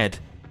in my head,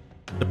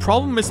 the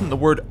problem isn't the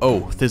word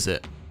oath, is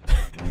it?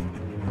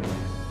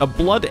 A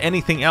blood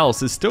anything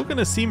else is still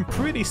gonna seem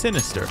pretty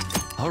sinister.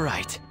 All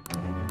right.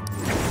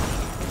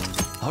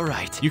 All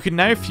right. You can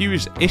now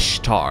fuse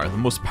Ishtar, the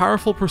most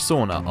powerful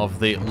persona of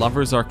the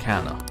Lover's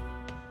Arcana.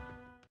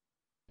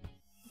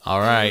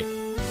 Alright.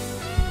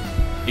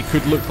 It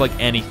could look like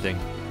anything.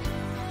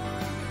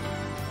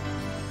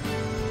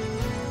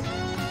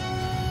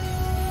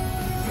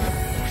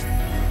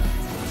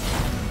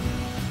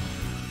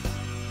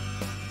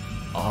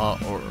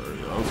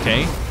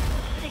 Okay.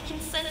 I can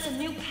sense a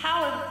new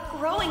power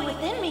growing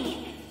within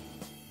me.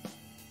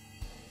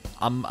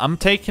 I'm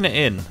taking it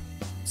in.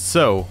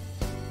 So,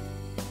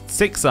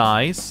 6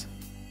 eyes,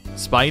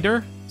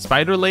 spider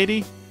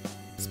lady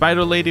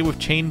with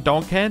chained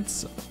dog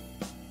heads.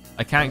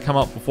 I can't come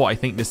up with what I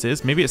think this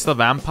is. Maybe it's the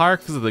vampire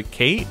because of the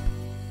cape.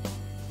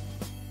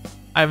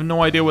 I have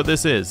no idea what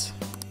this is.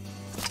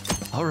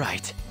 All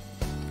right.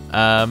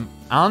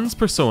 Anne's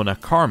persona,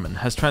 Carmen,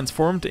 has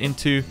transformed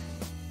into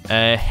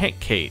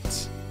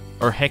Hecate.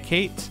 Or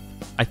Hecate.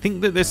 I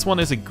think that this one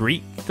is a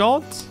Greek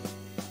god,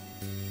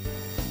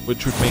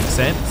 which would make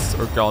sense.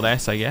 Or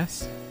goddess, I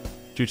guess,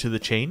 due to the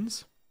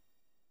chains.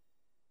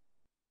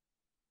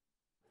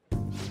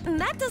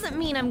 That doesn't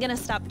mean I'm gonna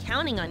stop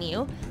counting on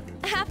you.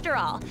 After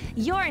all,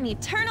 you're an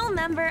eternal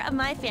member of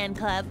my fan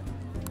club.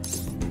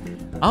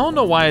 I don't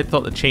know why I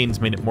thought the chains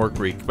made it more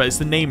Greek, but it's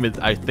the name.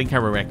 I think I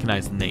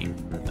recognize the name.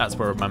 That's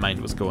where my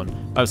mind was going.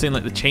 I was saying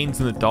like the chains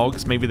and the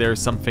dogs, maybe there's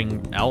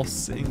something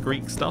else in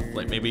Greek stuff.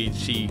 Like maybe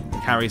she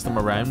carries them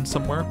around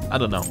somewhere. I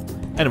don't know.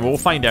 Anyway, we'll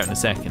find out in a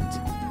second.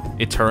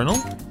 Eternal?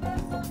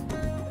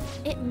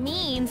 It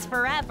means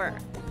forever.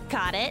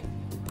 Got it?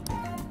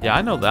 Yeah,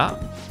 I know that.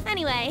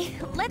 Anyway,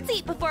 let's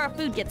eat before our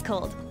food gets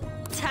cold.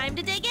 Time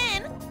to dig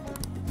in.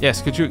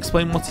 Yes, could you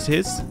explain what it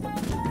is?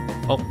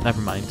 Oh,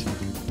 never mind.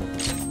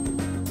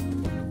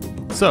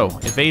 So,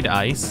 evade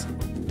ice.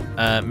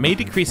 May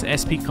decrease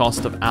SP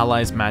cost of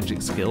allies'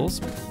 magic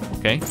skills.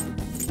 Okay.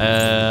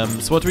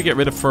 So what do we get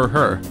rid of for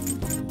her?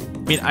 I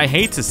mean, I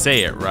hate to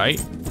say it, right?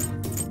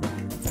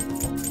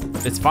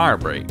 It's fire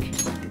break.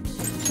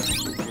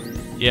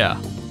 Yeah.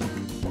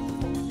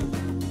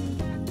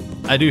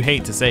 I do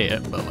hate to say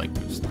it, but like,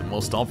 it's the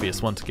most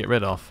obvious one to get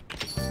rid of.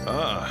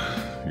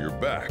 Ah, you're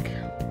back.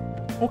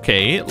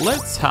 Okay,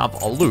 let's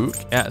have a look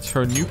at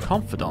her new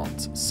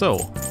confidant.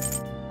 So,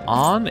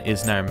 On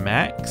is now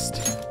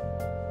maxed.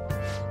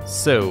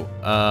 So,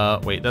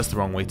 wait, that's the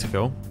wrong way to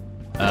go.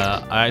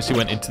 I actually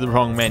went into the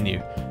wrong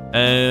menu.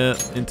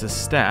 Into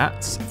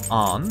stats,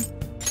 On.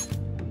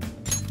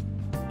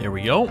 There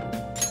we go.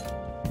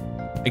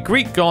 A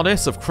Greek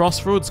goddess of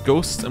crossroads,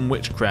 ghosts, and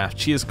witchcraft.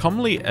 She is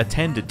commonly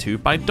attended to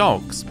by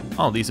dogs.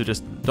 Oh, these are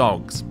just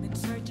dogs.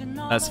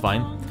 That's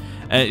fine.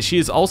 She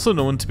is also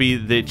known to be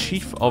the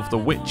chief of the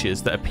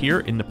witches that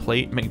appear in the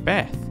play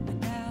Macbeth.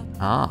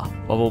 Ah,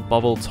 bubble,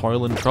 bubble,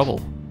 toil and trouble.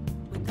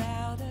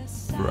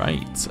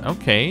 Right,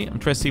 okay. I'm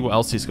trying to see what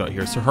else he's got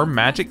here. So her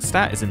magic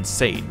stat is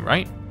insane,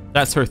 right?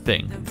 That's her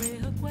thing.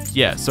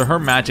 Yeah, so her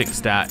magic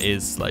stat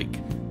is like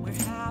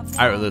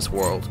out of this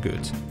world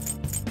good.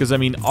 Because I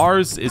mean,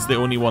 ours is the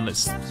only one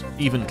that's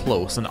even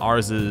close, and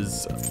ours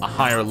is a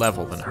higher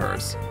level than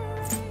hers.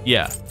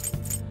 Yeah.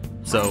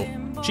 So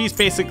she's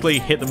basically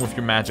hit them with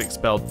your magic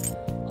spell.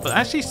 But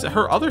actually,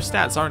 her other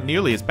stats aren't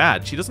nearly as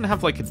bad. She doesn't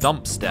have like a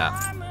dump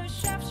stat.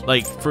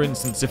 Like, for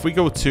instance, if we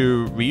go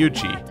to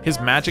Ryuji, his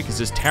magic is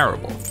just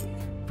terrible.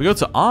 If we go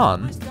to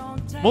An,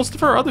 most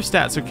of her other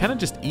stats are kind of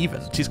just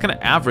even. She's kind of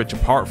average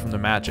apart from the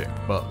magic,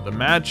 but the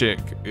magic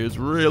is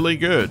really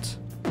good.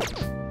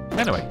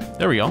 Anyway,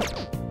 there we go.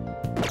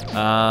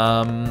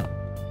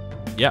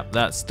 Yep,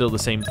 that's still the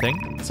same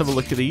thing. Let's have a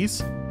look at these.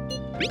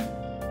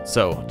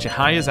 So,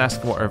 Chihaya's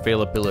asking what her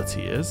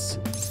availability is.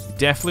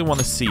 Definitely want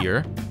to see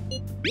her.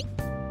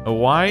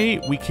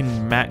 Why we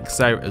can max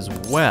out as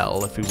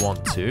well if we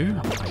want to.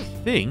 I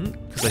think,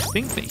 because I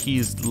think that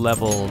he's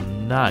level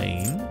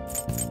 9.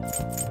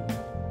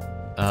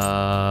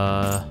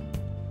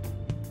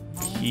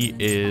 He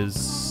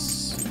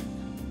is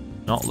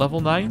not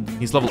level 9.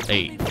 He's level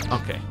 8.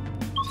 Okay.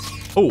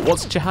 Oh,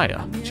 what's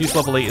Chihaya? She's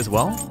level 8 as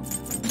well.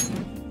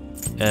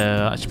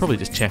 I should probably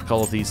just check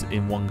all of these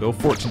in one go.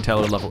 Fortune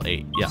teller level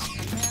 8. Yeah.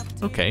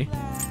 Okay.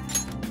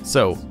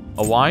 So,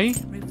 Awai,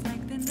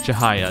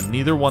 Chihaya,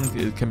 neither one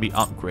can be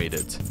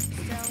upgraded.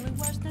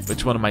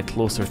 Which one am I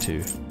closer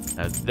to?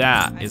 Now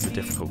that is a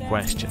difficult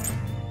question.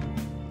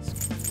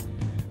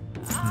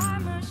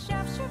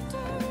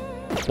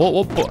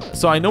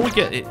 So I know we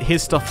get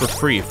his stuff for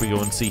free if we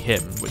go and see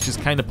him, which is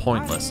kind of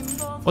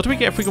pointless. What do we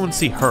get if we go and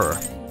see her?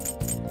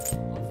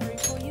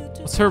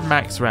 What's her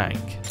max rank?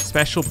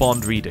 Special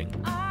bond reading.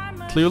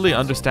 Clearly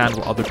understand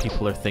what other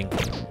people are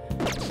thinking.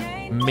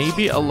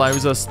 Maybe it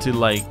allows us to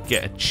like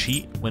get a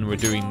cheat when we're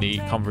doing the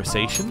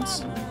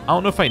conversations. I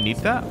don't know if I need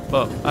that,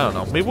 but I don't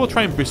know. Maybe we'll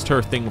try and boost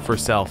her thing for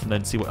herself and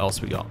then see what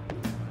else we got.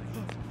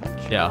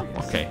 Yeah,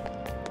 okay.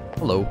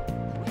 Hello.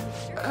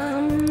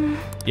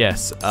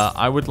 Yes,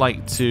 I would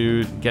like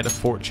to get a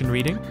fortune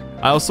reading.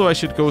 I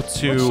should go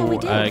to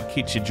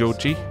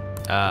Kichijoji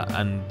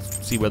and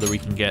see whether we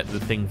can get the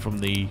thing from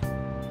the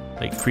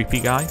like creepy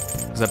guy,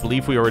 because I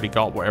believe we already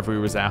got whatever he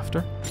was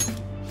after.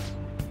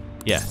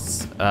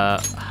 Yes,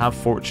 have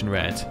fortune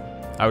read.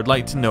 I would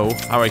like to know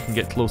how I can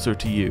get closer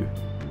to you.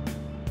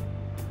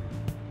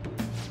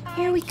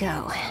 Here we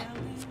go.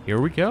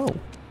 Here we go.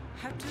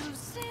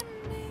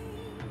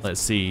 Let's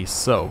see,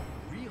 so.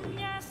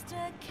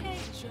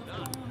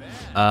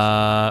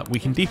 We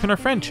can deepen our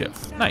friendship.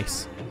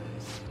 Nice.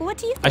 What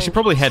do you think? I should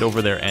probably head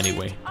over there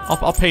anyway.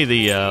 I'll pay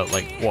the,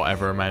 like,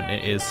 whatever amount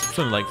it is.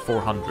 Something like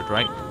 400,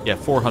 right? Yeah,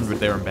 400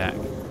 there and back.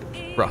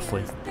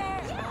 Roughly.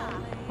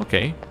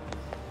 Okay.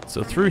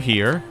 So through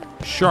here,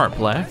 sharp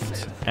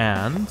left,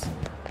 and...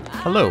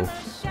 hello.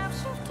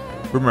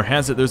 Rumor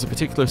has it there's a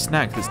particular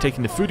snack that's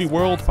taking the foodie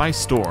world by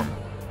storm.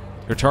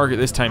 Your target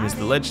this time is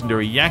the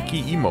legendary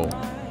Yaki Imo.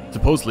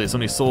 Supposedly it's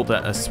only sold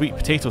at a sweet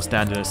potato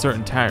stand in a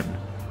certain town.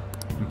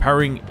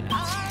 Empowering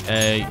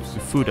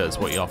Fuda is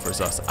what he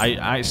offers us. I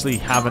actually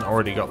haven't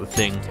already got the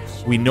thing.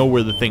 We know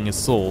where the thing is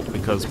sold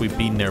because we've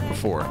been there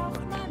before.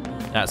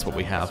 That's what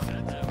we have.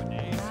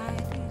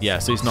 Yeah,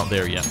 so he's not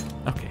there yet.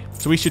 Okay,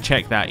 so we should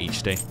check that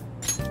each day.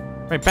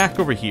 Right, back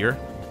over here.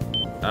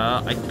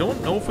 I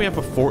don't know if we have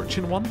a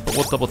fortune one, but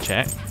we'll double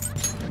check.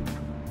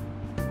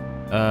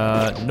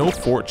 No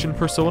fortune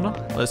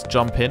persona. Let's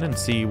jump in and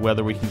see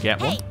whether we can get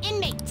one. Hey,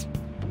 inmate!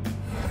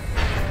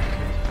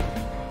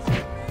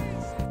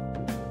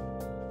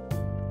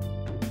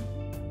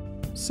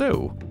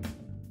 So,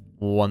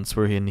 once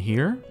we're in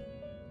here,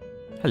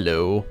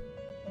 hello.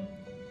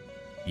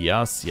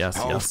 Yes, yes,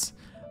 yes.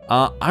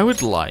 I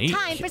would like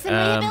Time for some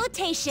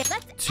rehabilitation.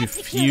 to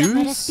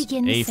fuse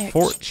a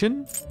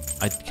fortune.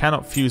 I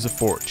cannot fuse a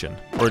fortune,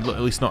 or at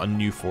least not a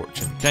new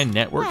fortune. Can I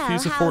network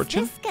fuse a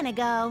fortune? How's this gonna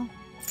go?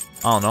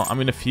 I don't know. I'm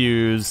gonna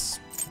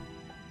fuse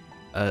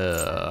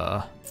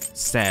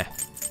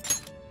Seth.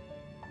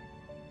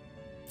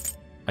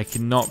 I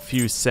cannot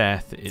fuse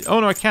Seth.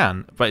 Oh no, I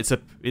can, but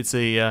it's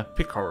a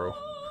Picaro,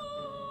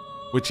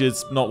 which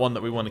is not one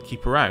that we want to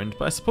keep around.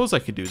 But I suppose I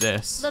could do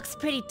this. Looks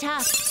pretty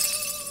tough.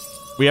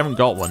 We haven't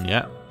got one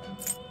yet.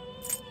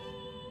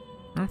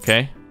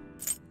 Okay.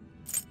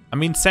 I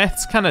mean,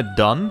 Seth's kind of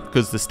done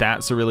because the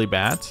stats are really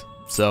bad.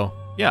 So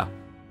yeah,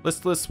 let's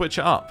switch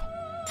it up.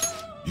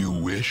 You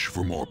wish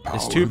for more power.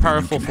 It's too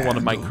powerful for one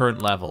of my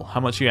current level. How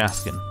much are you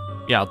asking?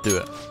 Yeah, I'll do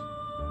it.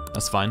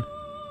 That's fine.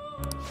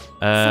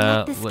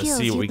 Let's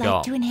see what we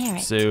got.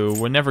 So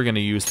we're never going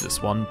to use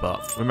this one,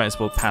 but we might as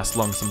well pass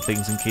along some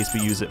things in case we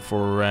use it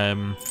for,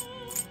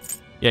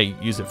 yeah,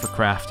 use it for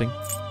crafting.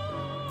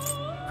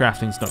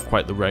 Crafting's not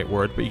quite the right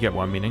word, but you get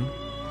what I'm meaning.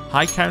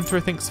 High counter, I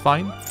think, is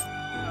fine.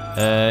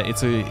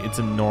 It's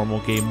a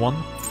normal game one.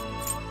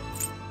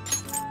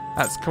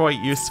 That's quite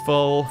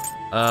useful.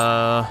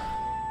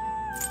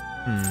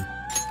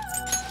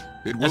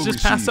 Let's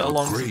just pass it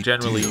along some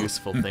generally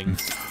useful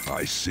things.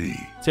 I see.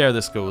 See how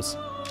this goes.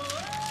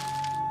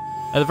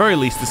 At the very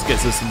least, this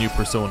gets us a new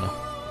persona.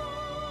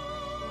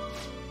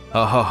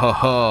 Ha ha ha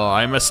ha,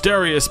 I'm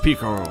Mysterious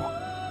Picaro.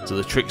 So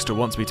the trickster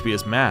wants me to be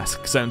his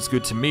mask. Sounds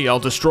good to me, I'll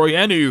destroy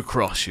any who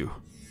cross you.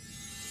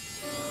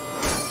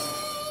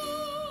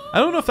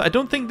 I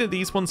don't think that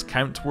these ones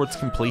count towards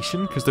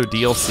completion because they're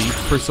DLC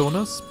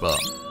personas, but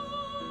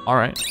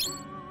alright.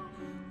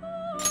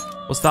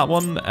 What's that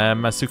one?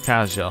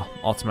 Masukaja,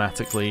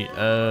 automatically.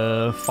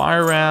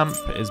 Fire Ramp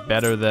is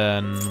better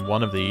than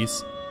one of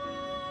these.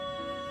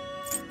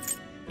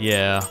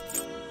 Yeah.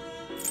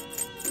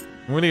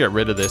 I'm gonna get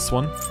rid of this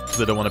one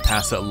because I don't want to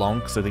pass it along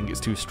because I think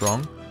it's too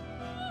strong.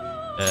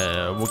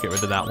 We'll get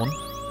rid of that one.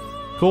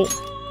 Cool.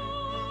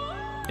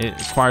 It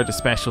acquired a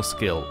special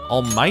skill.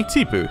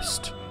 Almighty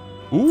Boost.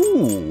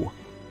 Ooh.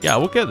 Yeah,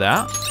 we'll get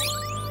that.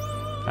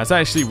 That's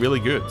actually really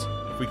good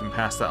if we can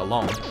pass that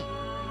along.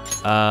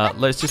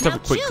 Let's just have a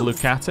quick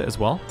look at it as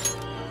well.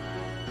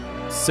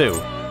 So,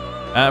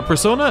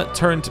 Persona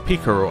turned to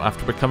Picaro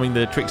after becoming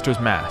the Trickster's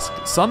mask.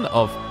 Son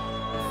of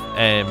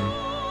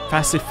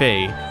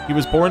Fasife, he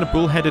was born a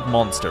bull-headed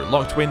monster,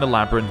 locked away in the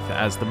labyrinth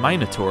as the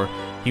Minotaur.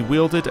 He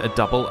wielded a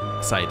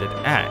double-sided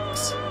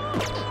axe.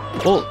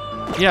 Well,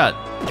 yeah,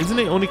 isn't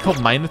it only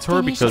called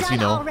Minotaur because, you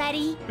know,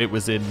 it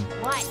was in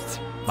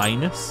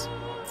minus?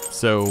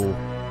 So,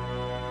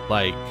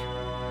 like,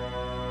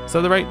 is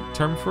that the right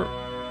term for it?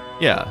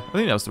 Yeah, I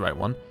think that was the right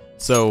one.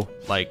 So,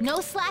 like, no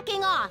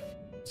slacking off.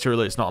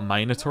 Surely it's not a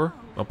Minotaur.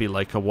 It'll be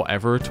like a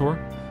whatever-tour.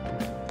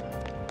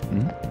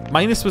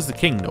 Minus was the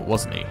king, though,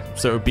 wasn't he?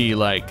 So it would be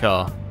like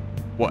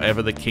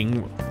whatever the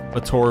king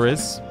Tour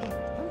is,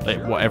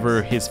 like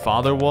whatever his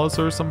father was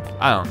or something.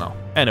 I don't know.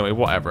 Anyway,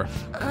 whatever.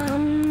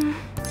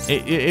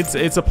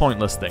 It's a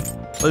pointless thing.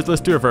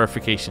 Let's do a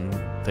verification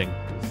thing.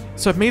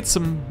 So I've made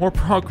some more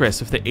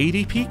progress with the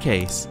ADP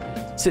case.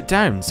 Sit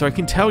down so I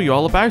can tell you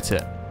all about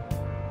it.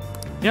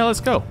 Yeah, let's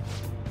go.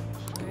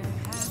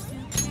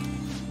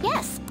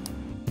 Yes.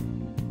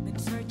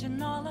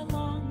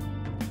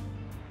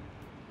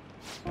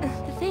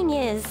 The thing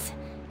is...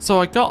 So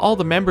I got all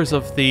the members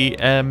of the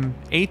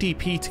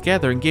ADP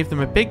together and gave them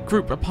a big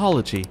group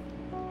apology.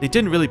 They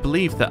didn't really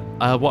believe that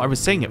what I was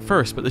saying at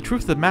first, but the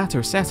truth of the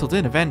matter settled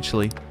in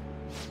eventually.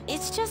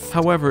 It's just...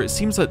 However, it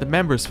seems like the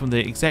members from the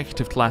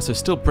executive class are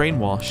still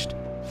brainwashed.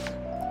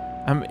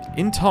 I'm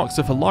in talks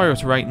with a lawyer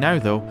right now,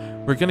 though.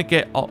 We're gonna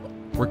get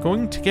we're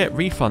going to get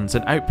refunds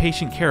and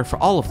outpatient care for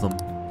all of them.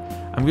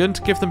 I'm going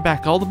to give them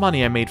back all the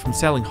money I made from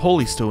selling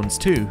holy stones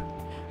too.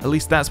 At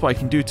least that's what I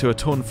can do to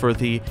atone for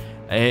the...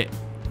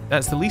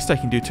 that's the least I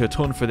can do to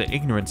atone for the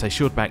ignorance I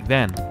showed back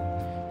then.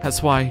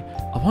 That's why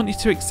I want you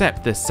to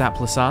accept this,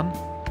 Zapla-san.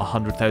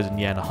 100,000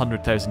 yen,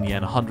 100,000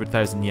 yen,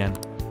 100,000 yen.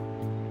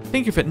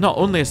 Think of it not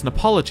only as an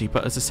apology,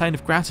 but as a sign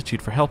of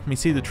gratitude for helping me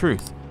see the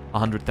truth.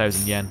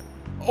 100,000 yen.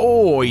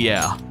 Oh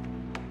yeah,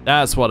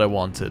 that's what I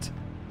wanted.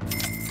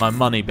 My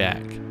money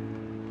back.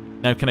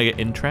 Now can I get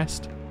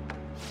interest?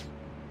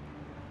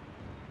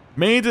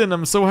 Maiden,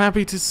 I'm so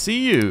happy to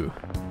see you.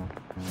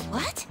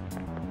 What?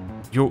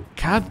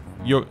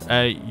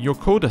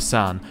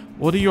 Yokoda-san,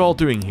 what are you all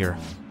doing here?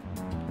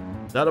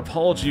 That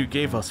apology you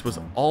gave us was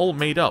all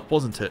made up,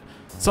 wasn't it?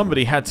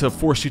 Somebody had to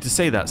force you to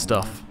say that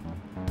stuff.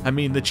 I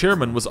mean, the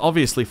chairman was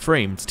obviously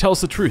framed. Tell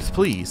us the truth,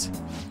 please.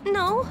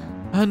 No.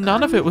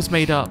 None of it was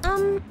made up.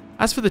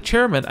 As for the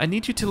chairman, I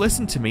need you to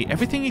listen to me.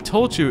 Everything he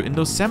told you in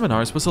those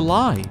seminars was a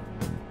lie.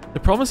 The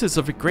promises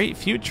of a great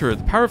future,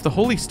 the power of the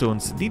holy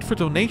stones, the need for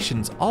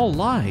donations, all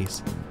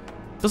lies.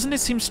 Doesn't it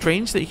seem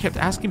strange that he kept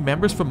asking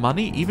members for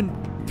money even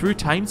through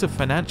times of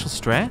financial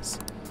stress?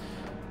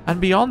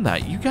 And beyond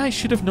that, you guys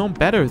should have known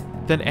better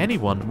than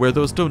anyone where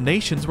those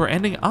donations were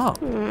ending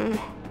up.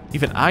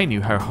 Even I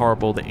knew how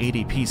horrible the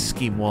ADP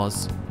scheme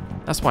was.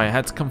 That's why I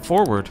had to come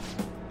forward.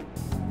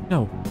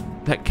 No,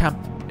 that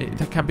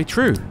can't be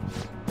true.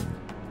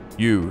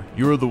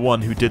 You're the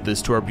one who did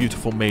this to our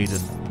beautiful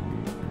maiden.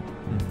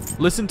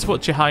 Listen to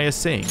what Chihaya is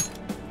saying.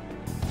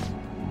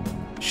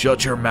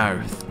 Shut your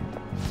mouth.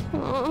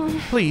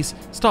 Please,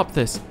 stop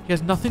this. He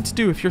has nothing to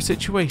do with your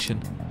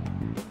situation.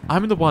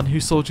 I'm the one who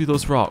sold you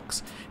those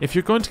rocks. If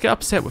you're going to get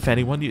upset with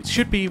anyone, it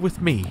should be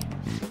with me.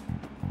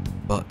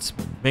 But,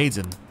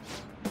 maiden,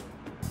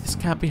 this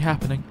can't be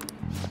happening.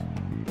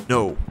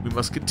 No, we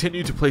must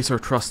continue to place our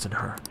trust in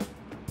her.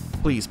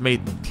 Please,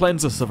 maiden,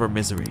 cleanse us of our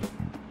misery.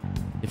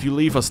 If you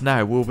leave us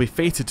now, we will be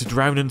fated to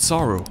drown in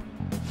sorrow.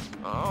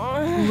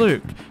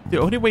 Look, the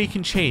only way you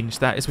can change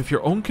that is with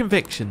your own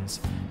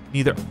convictions.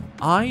 Neither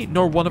I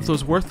nor one of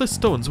those worthless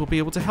stones will be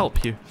able to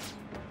help you.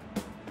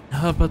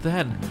 But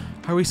then,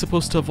 how are we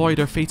supposed to avoid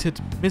our fated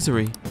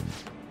misery?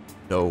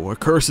 No, a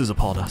curse is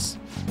upon us.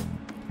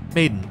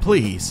 Maiden,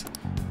 please.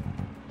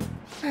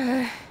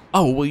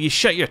 Oh, will you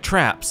shut your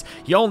traps?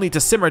 You all need to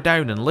simmer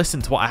down and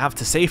listen to what I have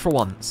to say for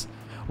once.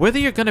 Whether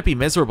you're going to be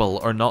miserable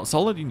or not, it's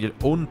all on your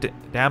own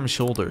damn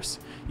shoulders.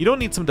 You don't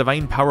need some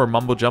divine power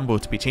mumbo-jumbo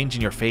to be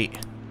changing your fate.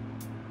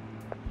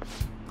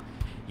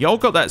 You all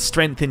got that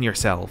strength in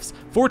yourselves.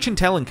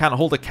 Fortune-telling can't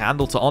hold a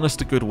candle to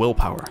honest-to-good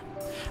willpower.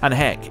 And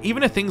heck,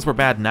 even if things were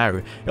bad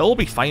now, it'll all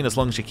be fine as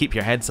long as you keep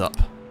your heads up.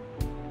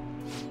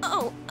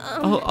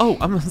 Oh,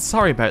 I'm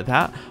sorry about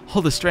that.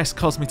 All the stress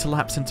caused me to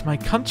lapse into my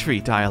country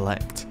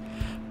dialect.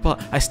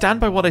 But I stand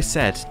by what I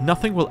said.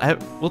 Nothing will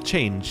ever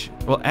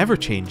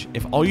change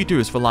if all you do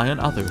is rely on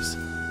others.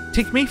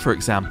 Take me, for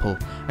example.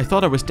 I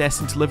thought I was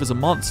destined to live as a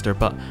monster,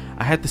 but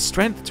I had the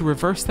strength to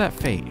reverse that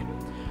fate.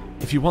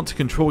 If you want to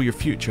control your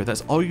future,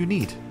 that's all you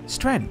need.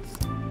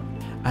 Strength.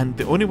 And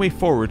the only way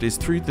forward is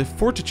through the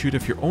fortitude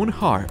of your own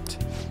heart.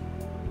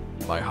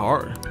 My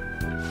heart?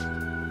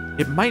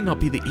 It might not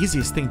be the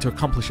easiest thing to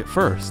accomplish at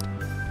first.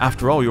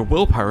 After all, your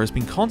willpower has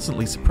been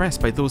constantly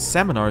suppressed by those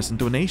seminars and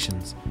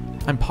donations.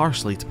 I'm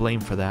partially to blame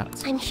for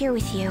that. I'm here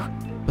with you.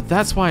 But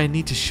that's why I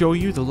need to show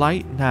you the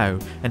light now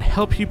and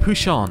help you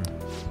push on.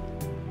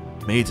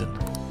 Maiden.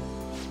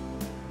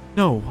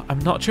 No, I'm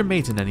not your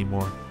maiden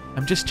anymore.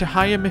 I'm just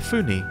Chihaya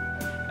Mifune,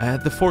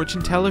 the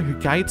fortune teller who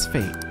guides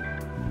fate.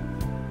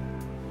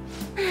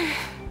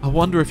 I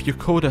wonder if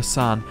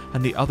Yokoda-san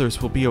and the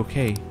others will be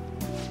okay.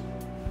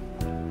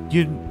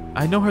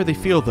 I know how they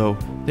feel though.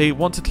 They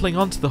want to cling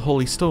onto the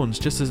holy stones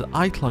just as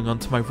I clung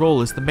onto my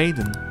role as the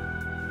maiden.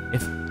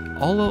 If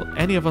all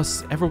any of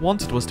us ever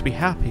wanted was to be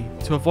happy,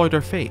 to avoid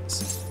our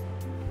fates.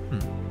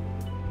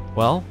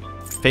 Well,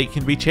 fate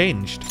can be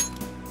changed.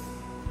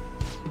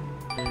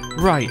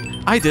 Right,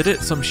 I did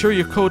it, so I'm sure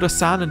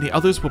Yokoda-san and the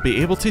others will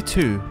be able to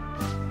too.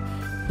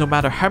 No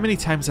matter how many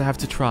times I have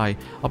to try,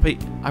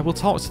 I will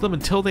talk to them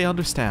until they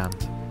understand.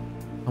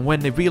 And when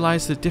they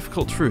realize the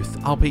difficult truth,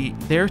 I'll be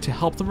there to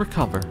help them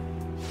recover.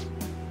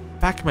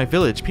 Back in my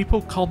village,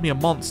 people called me a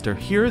monster.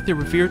 Here, they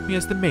revered me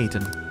as the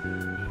maiden.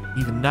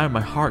 Even now,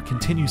 my heart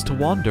continues to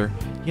wander,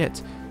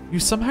 yet you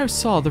somehow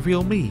saw the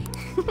real me.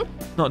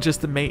 Not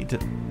just the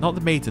maiden,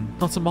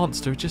 not a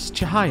monster, just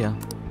Chihaya.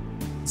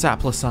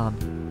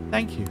 Zapla-san,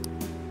 thank you.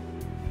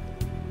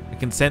 I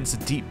can sense a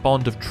deep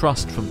bond of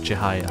trust from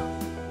Chihaya.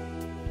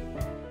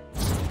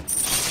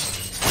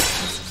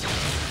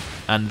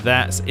 And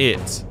that's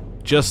it.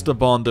 Just a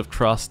bond of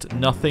trust,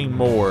 nothing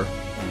more.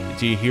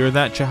 Do you hear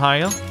that,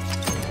 Chihaya?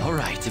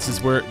 Alright. This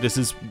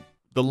is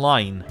the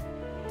line.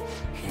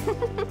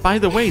 By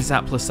the way,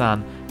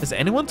 Zapla-san, has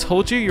anyone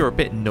told you you're a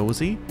bit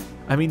nosy?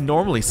 I mean,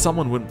 normally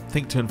someone wouldn't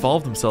think to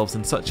involve themselves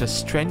in such a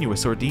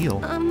strenuous ordeal.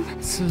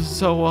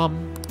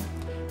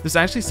 There's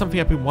actually something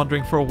I've been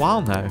wondering for a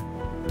while now.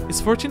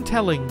 Is fortune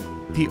telling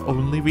the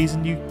only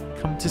reason you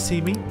come to see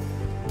me?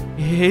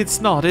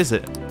 It's not, is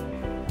it?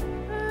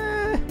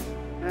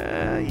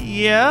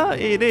 Yeah,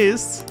 it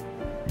is.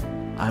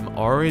 I'm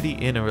already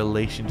in a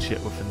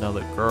relationship with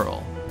another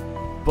girl.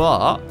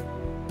 But,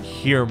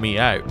 hear me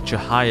out,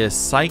 Jahia's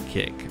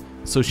psychic.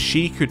 So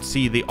she could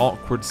see the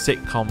awkward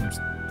sitcom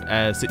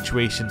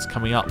situations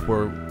coming up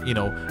where, you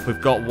know,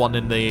 we've got one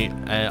in the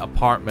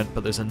apartment,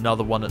 but there's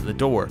another one at the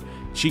door.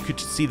 She could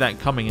see that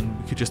coming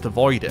and could just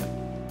avoid it.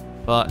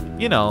 But,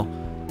 you know,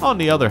 on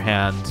the other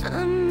hand,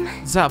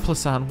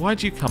 Zapla-san,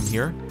 why'd you come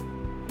here?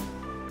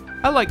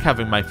 I like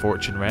having my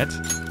fortune read.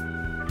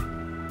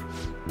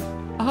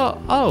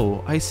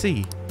 Oh, I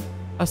see.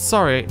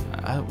 Sorry,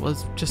 I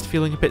was just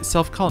feeling a bit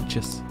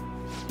self-conscious.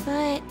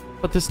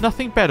 But there's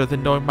nothing better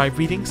than knowing my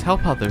readings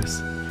help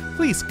others.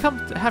 Please, come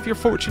have your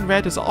fortune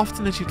read as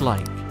often as you'd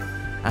like.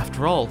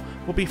 After all,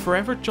 we'll be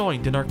forever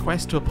joined in our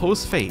quest to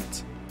oppose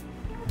fate.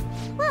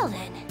 Well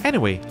then.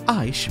 Anyway,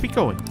 I should be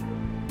going.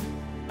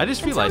 I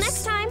just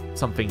realized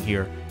something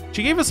here.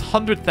 She gave us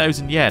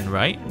 100,000 yen,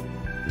 right?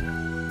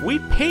 We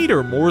paid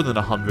her more than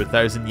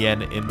 100,000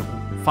 yen in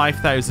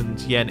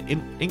 5,000 yen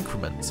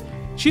increments.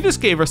 She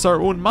just gave us our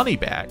own money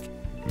back.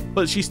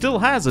 But she still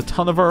has a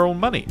ton of our own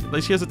money.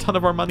 Like, she has a ton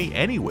of our money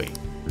anyway.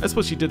 I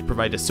suppose she did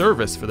provide a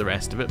service for the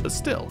rest of it, but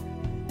still.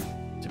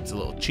 Seems a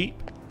little cheap.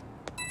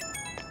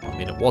 I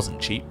mean, it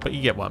wasn't cheap, but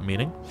you get what I'm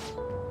meaning.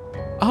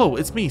 Oh,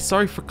 it's me.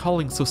 Sorry for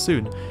calling so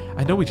soon.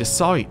 I know we just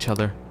saw each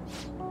other.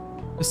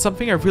 There's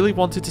something I really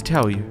wanted to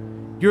tell you.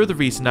 You're the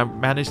reason I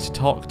managed to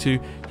talk to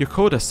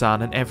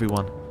Yokoda-san and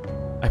everyone.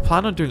 I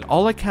plan on doing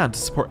all I can to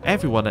support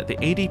everyone at the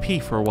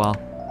ADP for a while.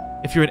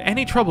 If you're in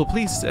any trouble,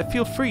 please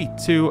feel free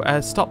to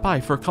stop by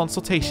for a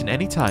consultation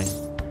anytime.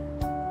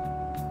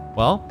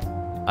 Well,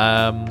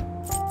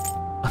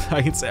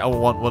 I can say I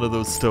want one of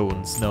those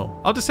stones. No,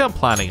 I'll just say I'm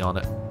planning on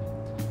it.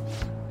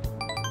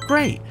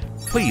 Great.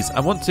 Please, I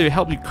want to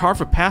help you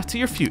carve a path to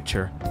your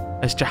future.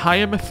 As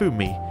Chihaya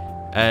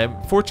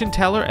Mifumi, fortune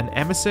teller and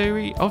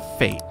emissary of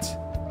fate.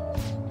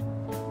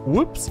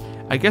 Whoops.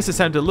 I guess I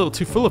sounded a little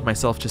too full of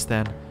myself just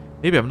then.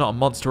 Maybe I'm not a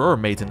monster or a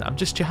maiden, I'm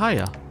just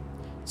Chihaya.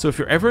 So if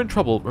you're ever in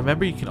trouble,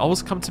 remember you can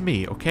always come to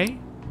me, okay?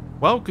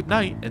 Well, good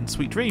night and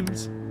sweet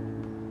dreams.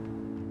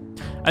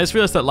 I just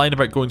realized that line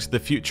about going to the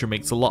future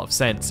makes a lot of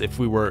sense if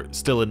we were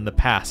still in the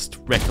past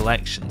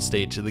recollection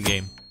stage of the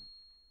game.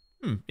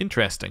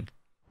 Interesting.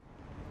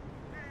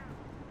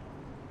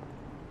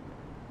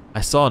 I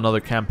saw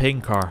another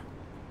campaign car.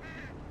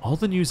 All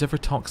the news ever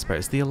talks about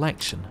is the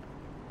election.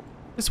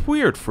 It's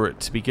weird for it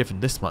to be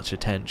given this much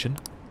attention.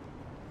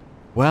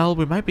 Well,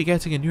 we might be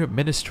getting a new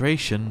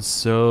administration,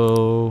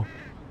 so...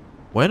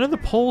 When are the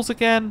polls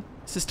again?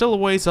 Is it still a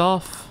ways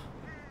off?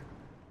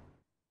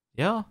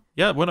 Yeah,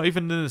 we're not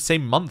even in the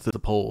same month as the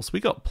polls. We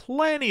got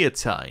plenty of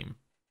time.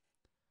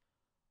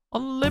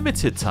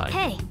 Unlimited time.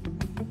 Hey.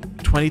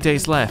 20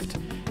 days left.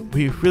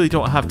 We really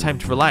don't have time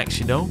to relax,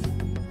 you know?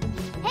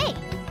 Hey.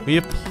 We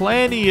have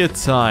plenty of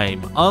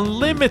time.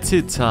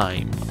 Unlimited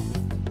time.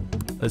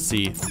 Let's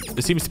see.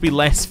 There seems to be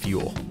less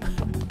fuel.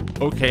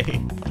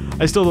 Okay.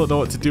 I still don't know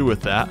what to do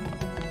with that.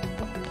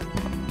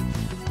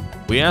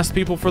 We asked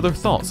people for their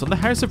thoughts on the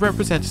House of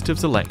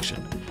Representatives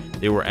election.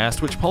 They were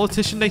asked which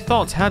politician they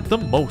thought had the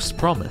most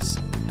promise.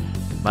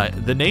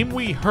 The name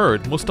we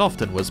heard most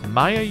often was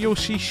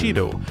Masayoshi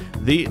Shido,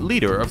 the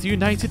leader of the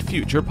United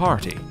Future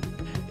Party.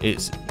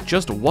 It's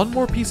just one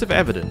more piece of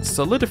evidence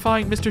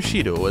solidifying Mr.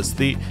 Shido as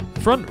the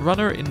front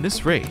runner in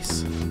this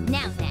race.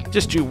 Now then.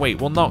 Just you wait,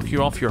 we'll knock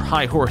you off your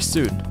high horse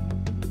soon.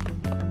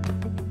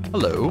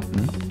 Hello?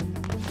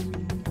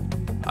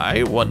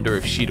 I wonder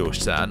if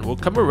Shido-san will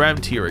come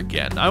around here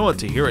again. I want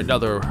to hear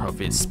another of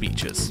his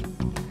speeches.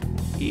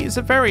 He is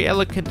a very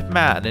eloquent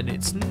man, and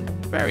it's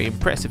very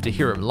impressive to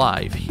hear him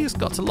live. He's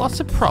got a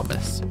lot of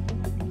promise.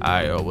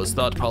 I always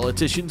thought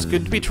politicians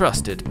couldn't be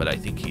trusted, but I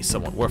think he's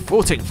someone worth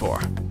voting for.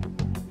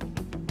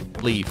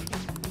 Leave.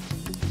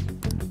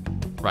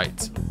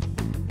 Right.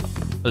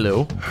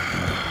 Hello.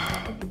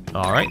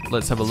 Alright,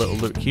 let's have a little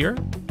look here.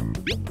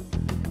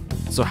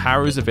 So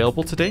Haru's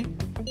available today?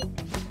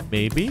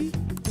 Maybe?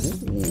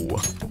 Ooh.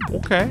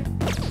 Okay.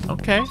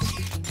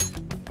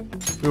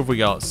 Who have we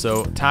got?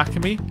 So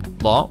Takumi,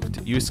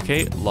 locked.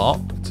 Yusuke,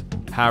 locked.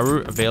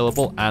 Haru,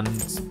 available and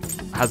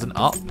has an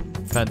up.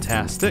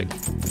 Fantastic.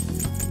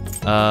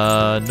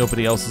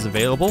 Nobody else is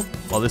available.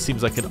 Well, this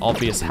seems like an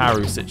obvious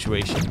Haru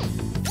situation.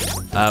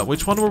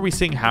 Which one were we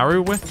seeing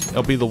Haru with?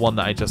 It'll be the one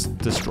that I just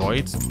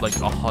destroyed. Like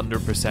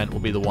 100% will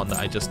be the one that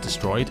I just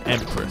destroyed.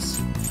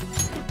 Empress.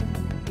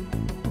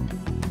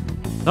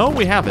 No,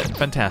 we have it.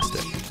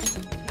 Fantastic.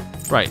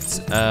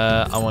 Right,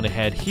 I want to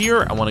head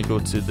here. I want to go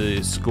to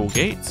the school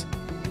gate.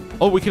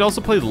 Oh, we could also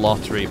play the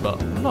lottery,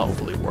 but I'm not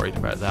overly worried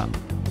about that.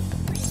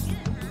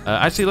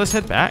 Actually, let's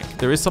head back.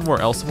 There is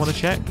somewhere else I want to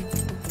check.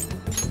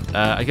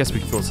 I guess we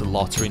can go to the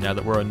lottery now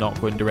that we're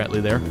not going directly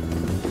there.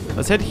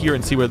 Let's head here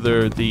and see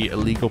whether the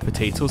illegal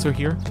potatoes are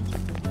here.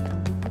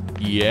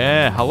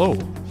 Yeah, hello.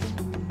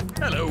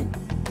 Hello.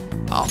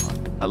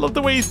 Oh, I love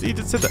the way he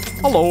just said that.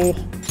 Hello.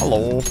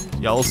 Hello.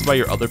 Yeah, I'll also buy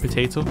your other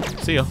potato.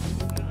 See ya.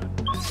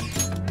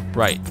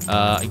 Right,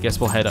 I guess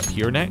we'll head up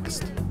here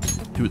next.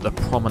 To the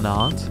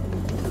promenade.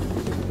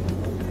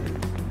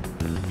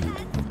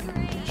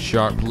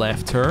 Sharp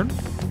left turn.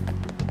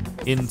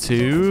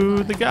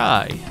 Into the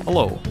guy.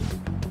 Hello.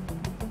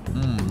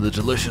 The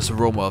delicious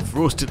aroma of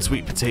roasted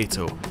sweet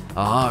potato.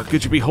 Ah,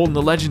 could you be holding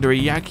the legendary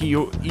Yaki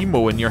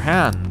Emo in your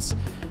hands?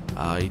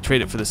 You'd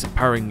trade it for this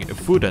empowering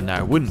Fuda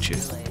now, wouldn't you?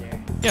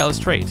 Yeah, let's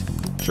trade.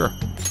 Sure.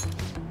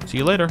 See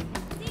you later.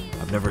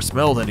 I've never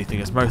smelled anything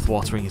as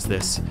mouth-watering as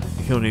this.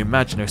 I can only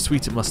imagine how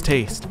sweet it must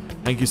taste.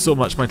 Thank you so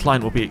much, my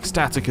client will be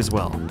ecstatic as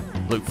well.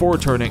 Look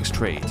forward to our next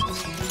trade.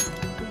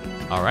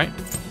 Alright.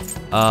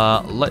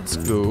 Let's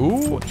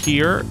go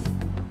here.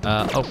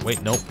 Oh,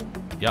 wait, nope.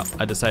 Yeah,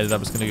 I decided I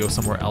was going to go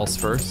somewhere else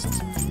first.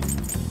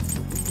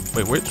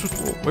 Wait,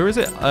 where is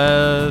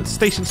it?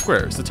 Station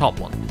Square is the top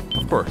one.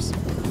 Of course.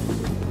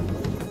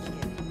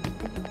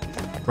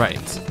 Right.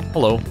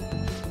 Hello.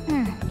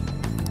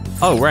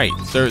 Oh, right.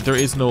 There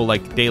is no,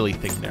 like, daily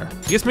thing there.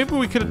 I guess maybe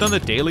we could have done the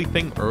daily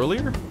thing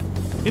earlier?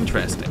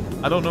 Interesting.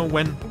 I don't know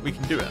when we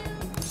can do it.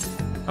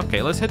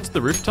 Okay, let's head to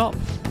the rooftop.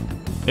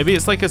 Maybe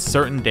it's like a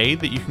certain day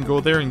that you can go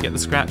there and get the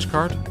scratch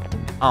card.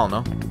 I don't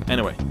know.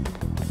 Anyway.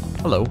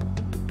 Hello.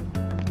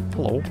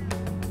 Hello.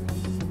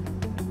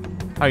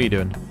 How are you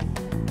doing?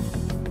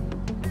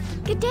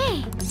 Good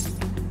day.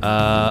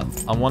 I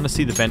want to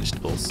see the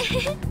vegetables.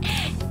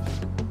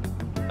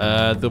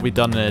 They'll be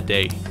done in a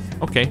day.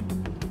 Okay.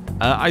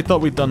 I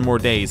thought we'd done more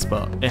days,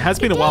 but it has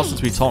been a while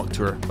since we talked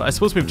to her. But I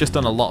suppose we've just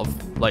done a lot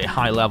of like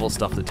high-level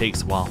stuff that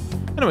takes a while.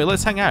 Anyway,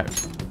 let's hang out.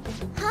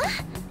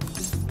 Huh?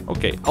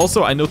 Okay.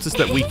 Also, I noticed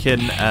that we can,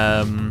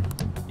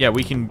 yeah,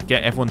 we can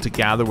get everyone to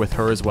gather with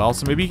her as well.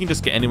 So maybe you can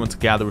just get anyone to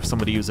gather with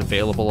somebody who's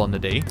available on the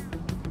day.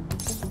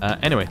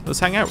 Anyway, let's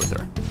hang out with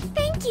her.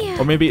 Thank you.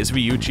 Or maybe it's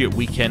Ryuji at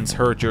weekends,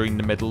 her during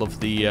the middle of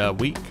the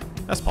week.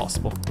 That's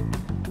possible.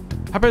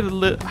 How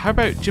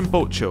about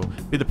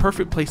Jimbocho be the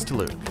perfect place to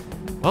look?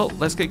 Well,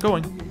 let's get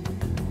going.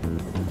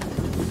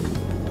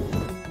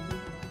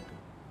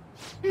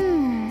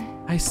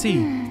 I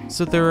see.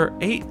 So there are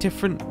 8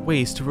 different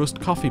ways to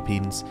roast coffee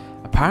beans.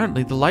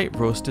 Apparently the light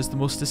roast is the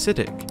most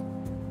acidic.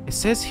 It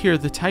says here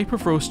the type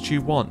of roast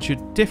you want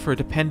should differ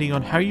depending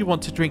on how you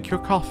want to drink your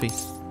coffee.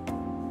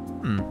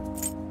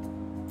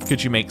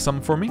 Could you make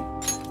some for me?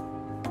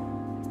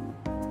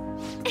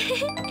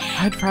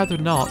 I'd rather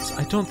not.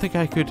 I don't think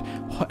I could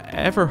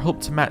ever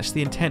hope to match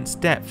the intense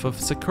depth of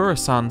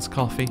Sakura-san's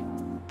coffee.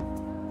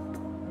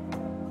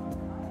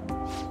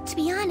 To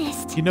be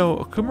honest, You know,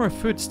 Okumura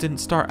Foods didn't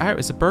start out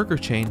as a burger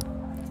chain.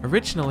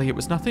 Originally, it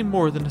was nothing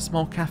more than a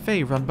small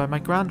cafe run by my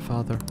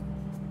grandfather.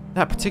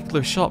 That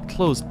particular shop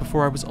closed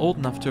before I was old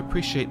enough to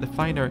appreciate the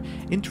finer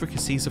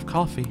intricacies of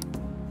coffee.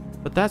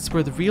 But that's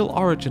where the real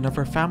origin of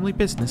our family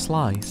business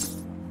lies.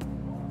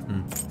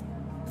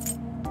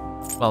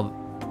 Well,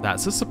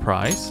 that's a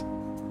surprise.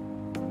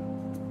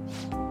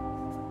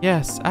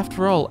 Yes,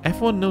 after all,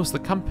 everyone knows the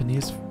company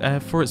is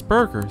for its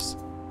burgers.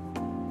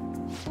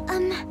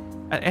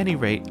 At any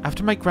rate,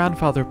 after my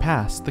grandfather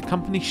passed, the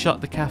company shut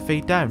the cafe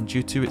down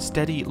due to its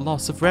steady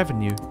loss of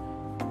revenue.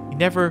 He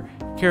never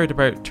cared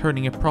about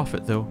turning a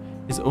profit though.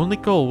 His only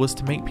goal was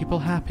to make people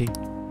happy.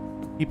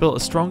 He built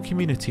a strong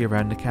community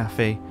around the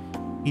cafe.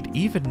 He'd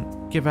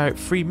even give out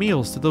free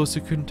meals to those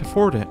who couldn't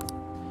afford it.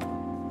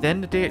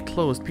 Then the day it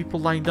closed, people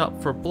lined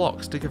up for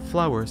blocks to give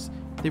flowers.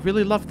 They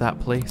really loved that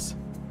place.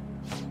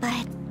 but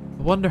I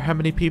wonder how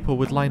many people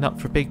would line up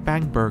for Big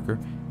Bang Burger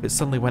if it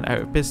suddenly went out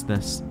of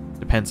business.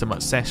 Depends how much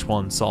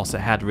Szechuan sauce it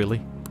had,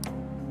 really.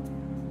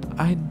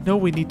 I know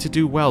we need to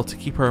do well to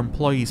keep our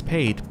employees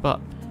paid, but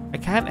I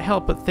can't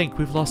help but think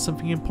we've lost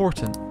something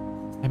important.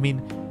 I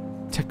mean,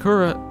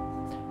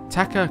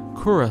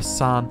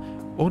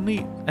 Takakura-san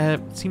only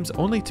seems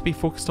only to be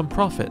focused on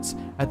profits.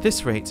 At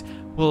this rate,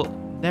 we'll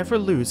never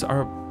lose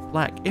our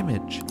black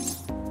image.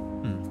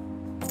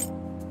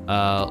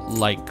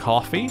 Like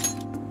coffee?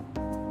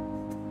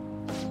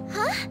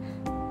 huh?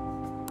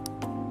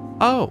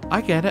 Oh, I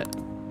get it.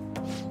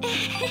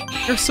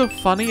 You're so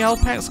funny,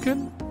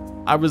 Alpax-kun.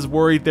 I was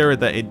worried there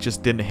that it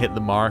just didn't hit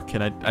the mark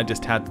and I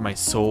just had my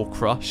soul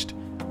crushed.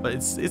 But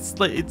it's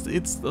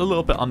a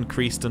little bit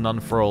uncreased and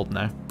unfurled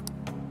now.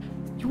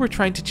 You were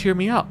trying to cheer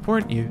me up,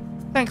 weren't you?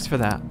 Thanks for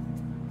that.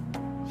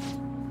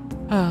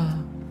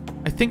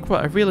 I think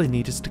what I really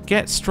need is to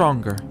get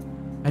stronger.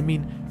 I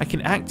mean, I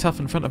can act tough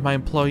in front of my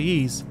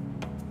employees,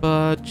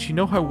 but you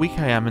know how weak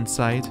I am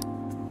inside.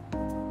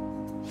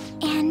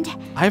 And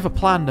I have a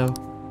plan though.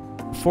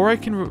 Before I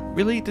can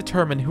really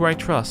determine who I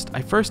trust,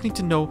 I first need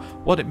to know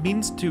what it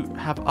means to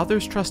have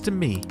others trust in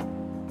me.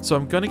 So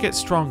I'm gonna get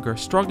stronger,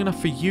 strong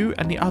enough for you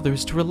and the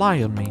others to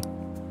rely on me.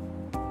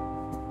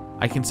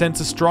 I can sense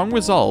a strong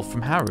resolve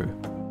from Haru.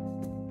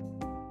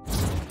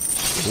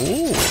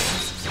 Ooh.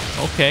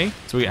 Okay,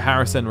 so we get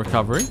Harrison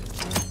recovery,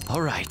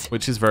 All right.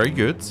 which is very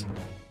good.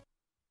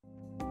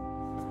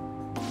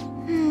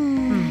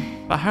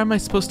 But how am I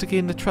supposed to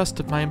gain the trust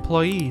of my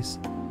employees?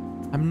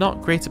 I'm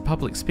not great at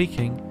public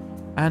speaking,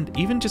 and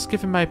even just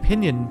giving my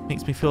opinion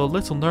makes me feel a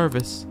little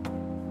nervous.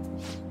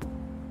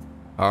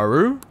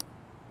 Haru?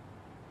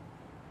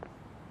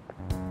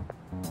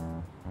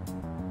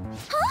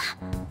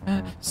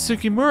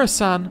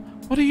 Sugimura-san,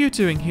 what are you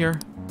doing here?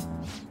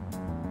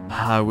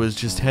 I was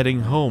just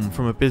heading home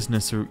from a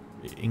business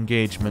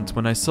engagement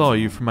when I saw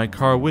you from my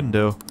car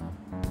window.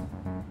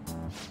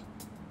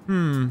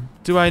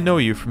 Do I know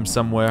you from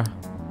somewhere?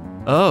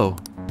 Oh,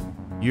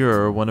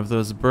 you're one of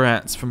those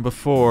brats from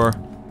before.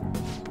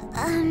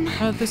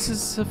 This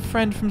is a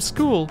friend from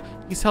school.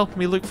 He's helped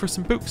me look for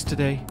some books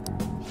today.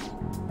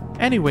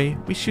 Anyway,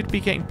 we should be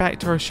getting back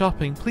to our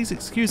shopping. Please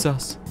excuse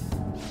us.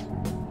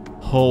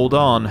 Hold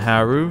on,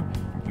 Haru.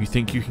 You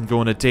think you can go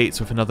on a date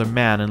with another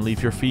man and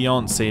leave your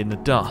fiancé in the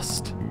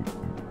dust?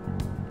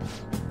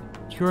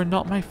 You are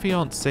not my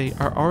fiancé.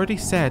 I already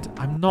said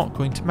I'm not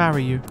going to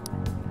marry you.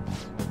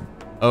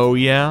 Oh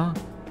yeah?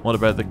 What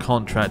about the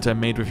contract I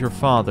made with your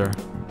father?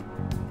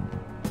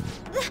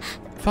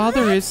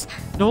 Father is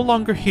no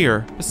longer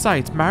here.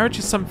 Besides, marriage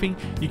is something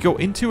you go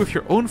into with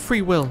your own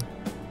free will.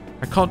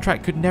 A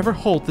contract could never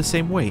hold the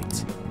same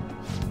weight.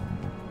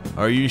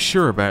 Are you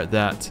sure about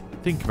that?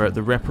 Think about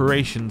the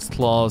reparations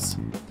clause.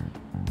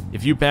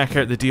 If you back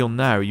out the deal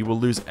now, you will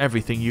lose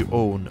everything you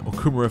own.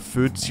 Okumura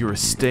Foods, your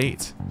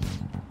estate.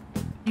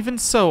 Even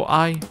so,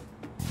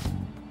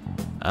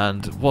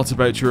 And what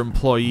about your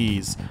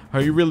employees?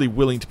 Are you really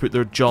willing to put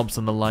their jobs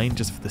on the line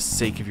just for the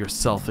sake of your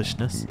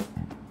selfishness?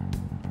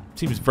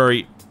 Seems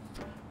very...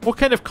 What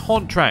kind of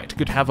contract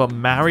could have a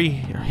marry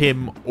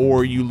him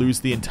or you lose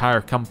the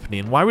entire company?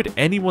 And why would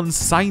anyone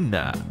sign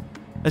that?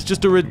 It's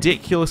just a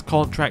ridiculous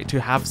contract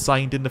to have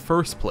signed in the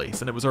first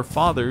place. And it was her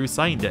father who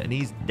signed it and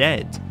he's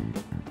dead.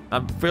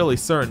 I'm fairly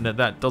certain that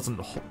that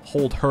doesn't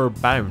hold her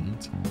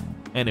bound.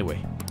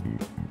 Anyway.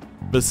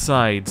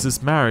 Besides,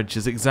 this marriage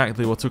is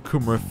exactly what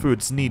Okumura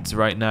Foods needs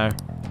right now.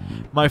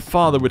 My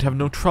father would have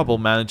no trouble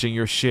managing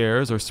your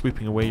shares or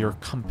sweeping away your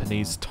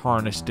company's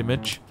tarnished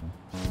image.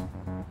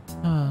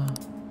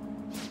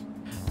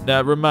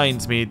 That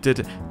reminds me, did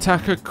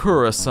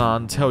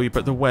Takakura-san tell you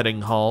about the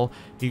wedding hall?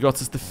 He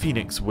got us the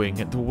Phoenix Wing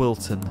at the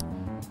Wilton.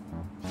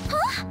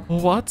 Huh?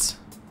 What?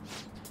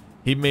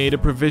 He made a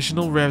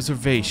provisional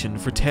reservation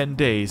for 10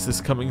 days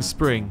this coming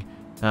spring.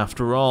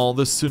 After all,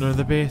 the sooner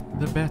the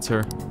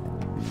better.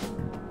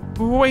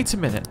 Wait a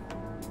minute.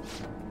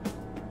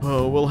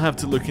 Oh, we'll have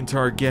to look into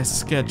our guest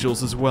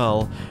schedules as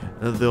well.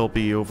 There'll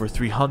be over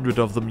 300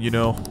 of them, you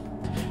know.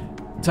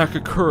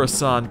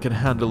 Takakura-san can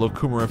handle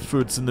Okumura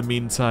Foods in the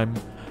meantime.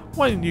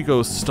 Why don't you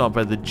go stop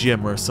by the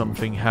gym or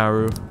something,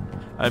 Haru?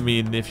 I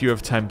mean, if you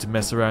have time to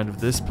mess around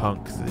with this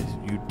punk,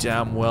 you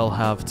damn well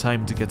have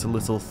time to get a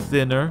little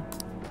thinner.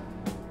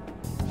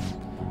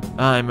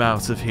 I'm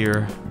out of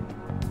here.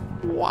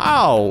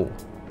 Wow!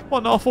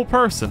 What an awful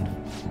person.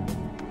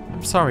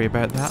 I'm sorry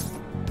about that.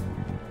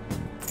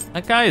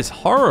 That guy is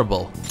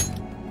horrible.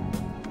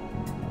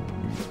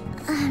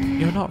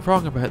 You're not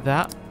wrong about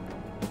that.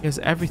 He has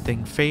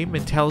everything. Fame,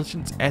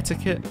 intelligence,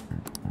 etiquette.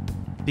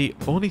 The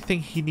only thing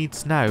he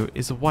needs now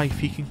is a wife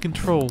he can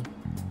control.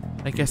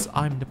 I guess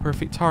I'm the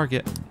perfect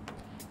target.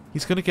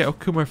 He's gonna get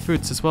Okumura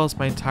Foods as well as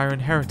my entire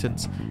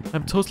inheritance.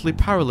 I'm totally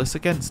powerless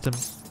against him.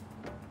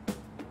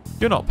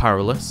 You're not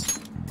powerless.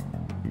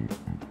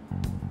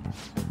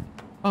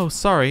 Oh,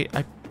 sorry.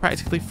 I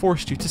practically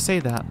forced you to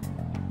say that.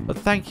 But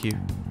thank you.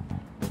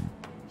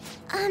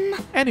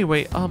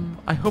 Anyway,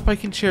 I hope I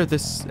can share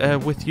this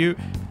with you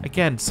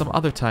again some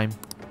other time.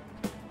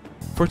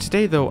 For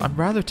today, though, I'm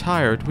rather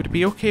tired. Would it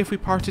be okay if we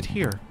parted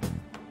here?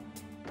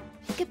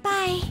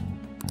 Goodbye.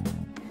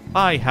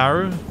 Bye,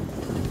 Haru.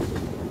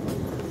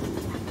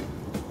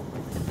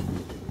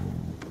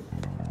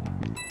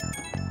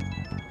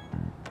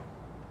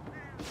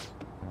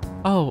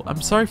 Oh,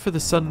 I'm sorry for the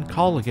sudden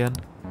call again.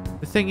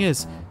 The thing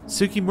is,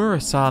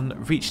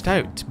 Sugimura-san reached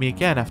out to me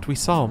again after we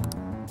saw him.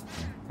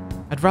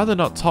 I'd rather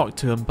not talk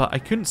to him, but I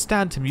couldn't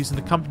stand him using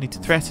the company to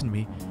threaten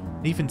me,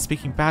 and even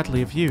speaking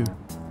badly of you.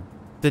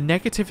 The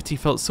negativity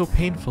felt so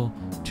painful,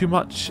 too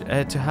much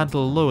to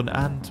handle alone,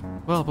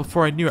 and, well,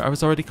 before I knew it, I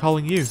was already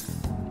calling you.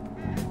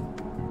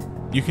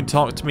 You can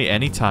talk to me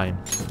anytime.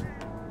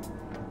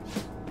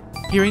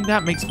 Hearing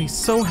that makes me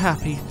so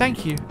happy,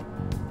 thank you.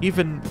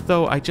 Even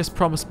though I just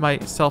promised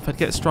myself I'd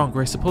get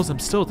stronger, I suppose I'm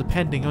still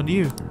depending on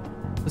you.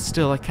 But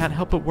still, I can't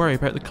help but worry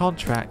about the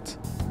contract.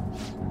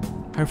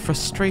 How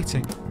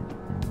frustrating.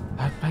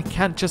 I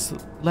can't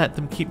just let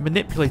them keep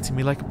manipulating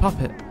me like a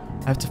puppet.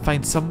 I have to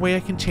find some way I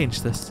can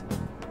change this.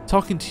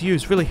 Talking to you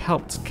has really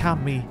helped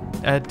calm me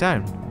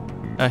down.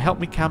 Help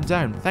me calm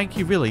down. Thank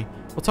you, really.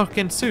 We'll talk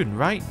again soon,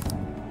 right?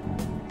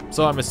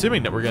 So I'm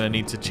assuming that we're going to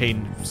need to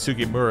change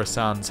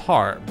Sugimura-san's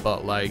heart,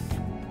 but like...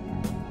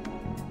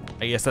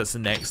 I guess that's the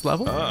next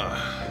level?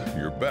 Ah,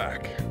 you're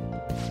back.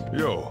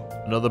 Yo.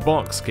 Another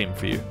box came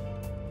for you.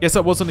 Yes,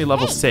 that was only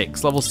level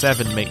 6. Level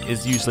 7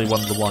 is usually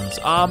one of the ones.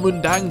 Ah,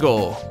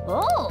 Mundango!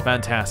 Oh.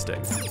 Fantastic.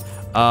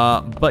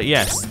 But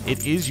yes,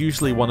 it is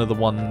usually one of the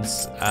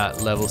ones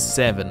at level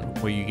 7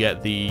 where you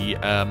get the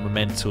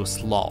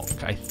Mementos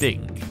Lock, I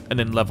think. And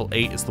then level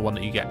 8 is the one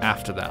that you get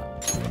after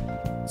that.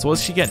 So what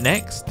does she get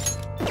next?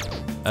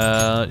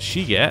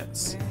 She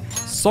gets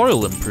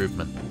Soil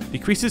Improvement.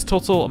 Decreases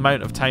total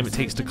amount of time it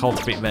takes to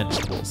cultivate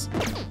vegetables.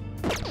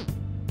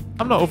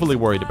 I'm not overly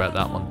worried about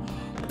that one.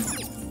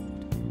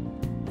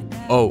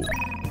 Oh,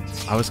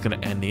 I was gonna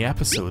end the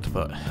episode,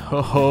 but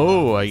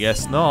oh, I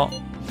guess not.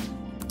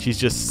 She's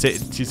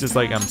just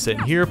like, I'm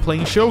sitting here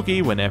playing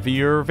shogi whenever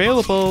you're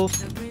available.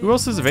 Who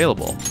else is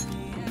available?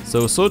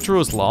 So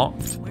Sojiro's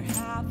locked.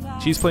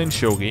 She's playing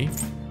shogi.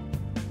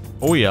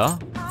 Oya.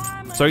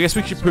 So I guess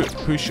we should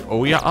push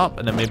Oya up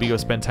and then maybe go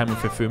spend time with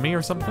Hifumi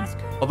or something.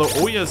 Although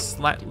Oya's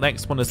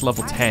next one is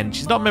level 10.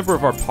 She's not a member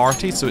of our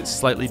party, so it's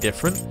slightly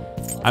different.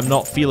 I'm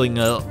not feeling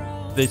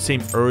the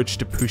same urge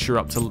to push her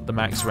up to the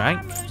max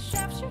rank.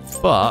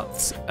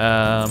 But,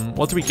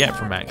 what do we get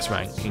from max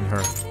ranking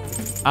her?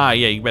 Ah,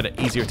 yeah, you made it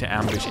easier to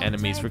ambush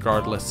enemies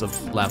regardless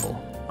of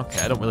level.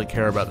 Okay, I don't really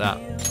care about that.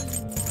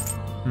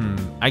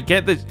 I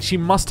get that she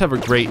must have a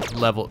great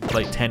level,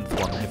 like 10th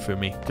one,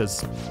 Hifumi,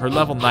 because her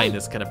level 9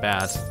 is kind of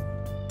bad.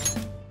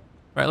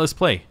 Right, let's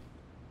play.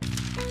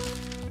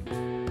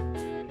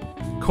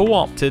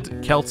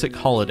 Co-opted Celtic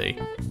Holiday.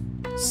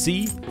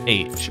 CHRISTMAS.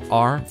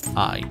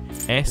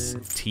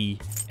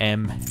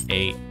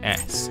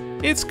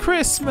 It's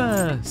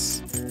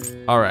Christmas!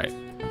 Alright.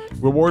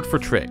 Reward for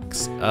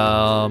tricks.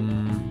 I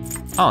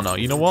don't know,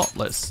 you know what?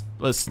 Let's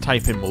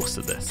type in most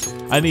of this.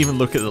 I didn't even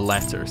look at the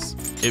letters.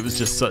 It was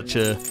just such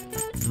a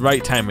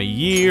right time of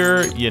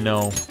year, you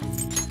know.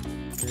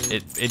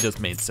 It just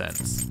made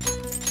sense.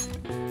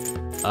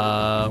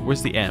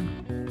 Where's the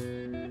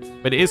M?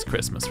 But it is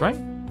Christmas, right?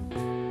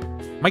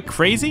 Am I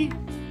crazy?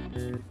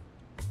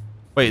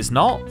 Wait, it's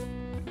not?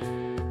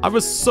 I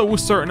was so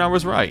certain I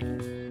was right.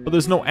 But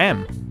there's no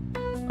M.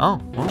 Oh,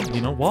 well,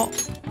 you know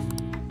what?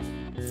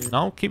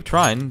 No, keep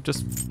trying.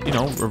 Just, you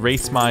know,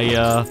 erase my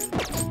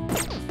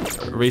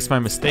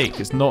mistake.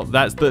 It's not,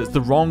 that's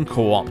the wrong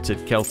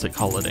co-opted Celtic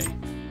holiday.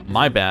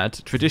 My bad.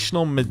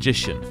 Traditional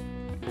magician.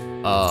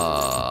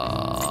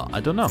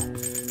 I don't know.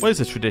 What is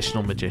a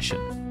traditional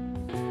magician?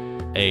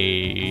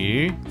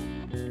 A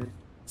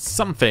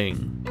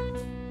something.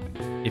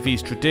 If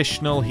he's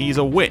traditional, he's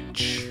a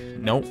witch.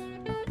 Nope.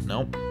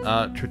 Nope.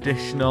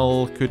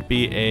 Traditional could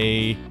be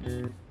a...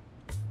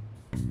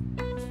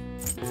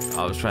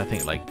 I was trying to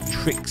think like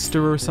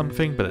trickster or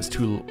something, but it's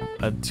too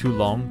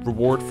long.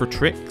 Reward for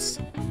tricks.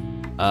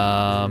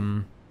 I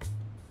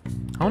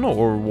don't know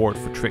what reward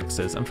for tricks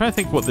is. I'm trying to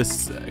think what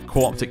this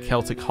co-opted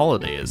Celtic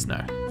holiday is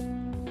now.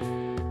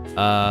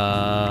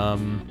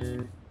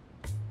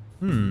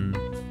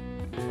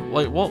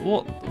 Like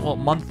what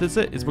month is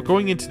it? We're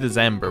going into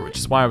December, which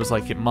is why I was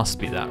like, it must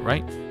be that,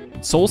 right?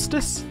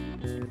 Solstice?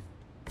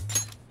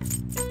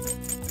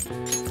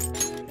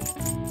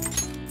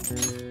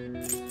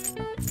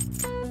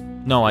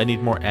 No, I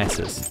need more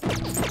S's.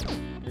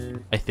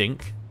 I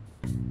think.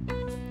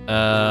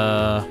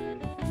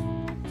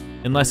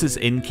 Unless it's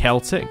in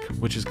Celtic,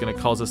 which is going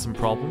to cause us some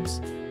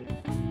problems.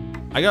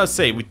 I gotta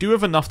say, we do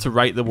have enough to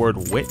write the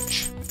word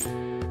witch.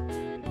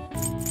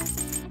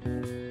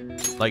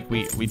 Like,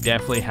 we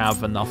definitely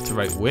have enough to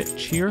write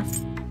witch here.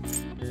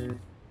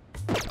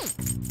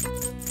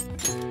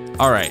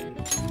 Alright.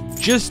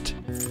 Just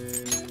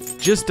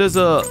as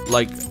a,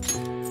 like...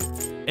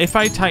 If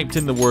I typed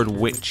in the word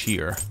witch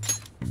here...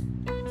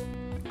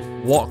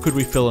 What could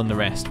we fill in the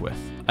rest with?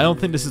 I don't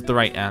think this is the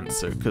right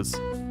answer, because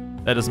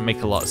that doesn't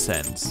make a lot of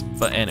sense.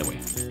 But anyway.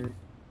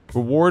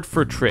 Reward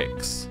for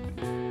tricks.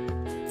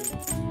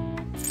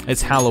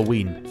 It's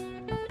Halloween.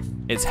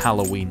 It's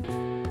Halloween.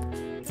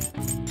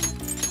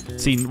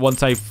 See,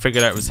 once I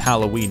figured out it was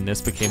Halloween, this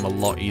became a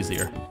lot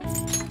easier.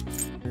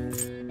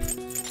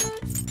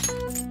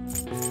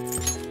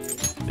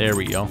 There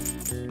we go.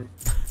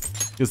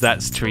 Because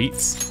that's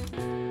treats.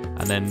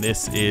 And then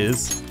this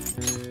is...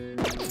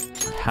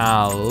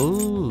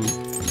 Halloween.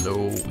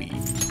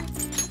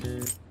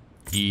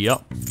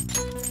 Yup.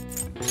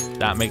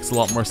 That makes a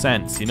lot more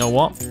sense. You know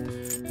what?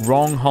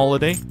 Wrong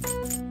holiday,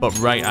 but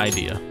right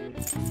idea.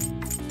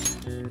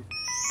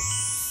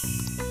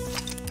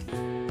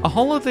 A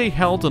holiday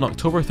held on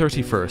October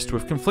 31st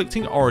with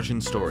conflicting origin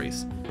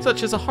stories,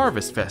 such as a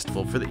harvest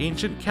festival for the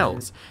ancient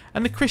Celts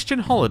and the Christian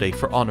holiday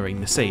for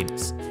honouring the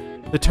saints.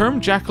 The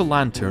term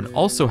jack-o'-lantern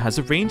also has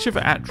a range of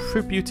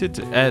attributed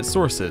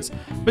sources,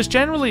 but it's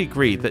generally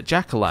agreed that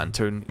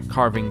jack-o'-lantern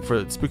carving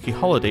for the spooky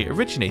holiday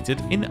originated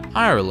in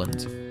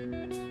Ireland.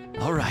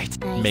 Alright.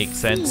 Makes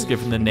sense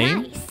given the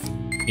name.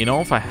 Nice. You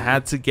know, if I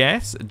had to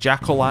guess,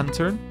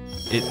 jack-o'-lantern,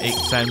 it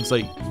sounds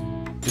like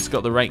it's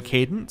got the right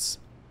cadence.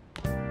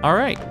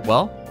 Alright,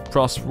 well,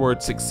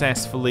 crossword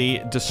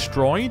successfully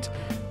destroyed.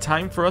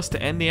 Time for us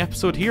to end the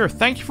episode here.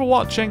 Thank you for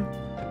watching.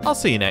 I'll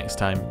see you next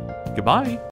time. Goodbye.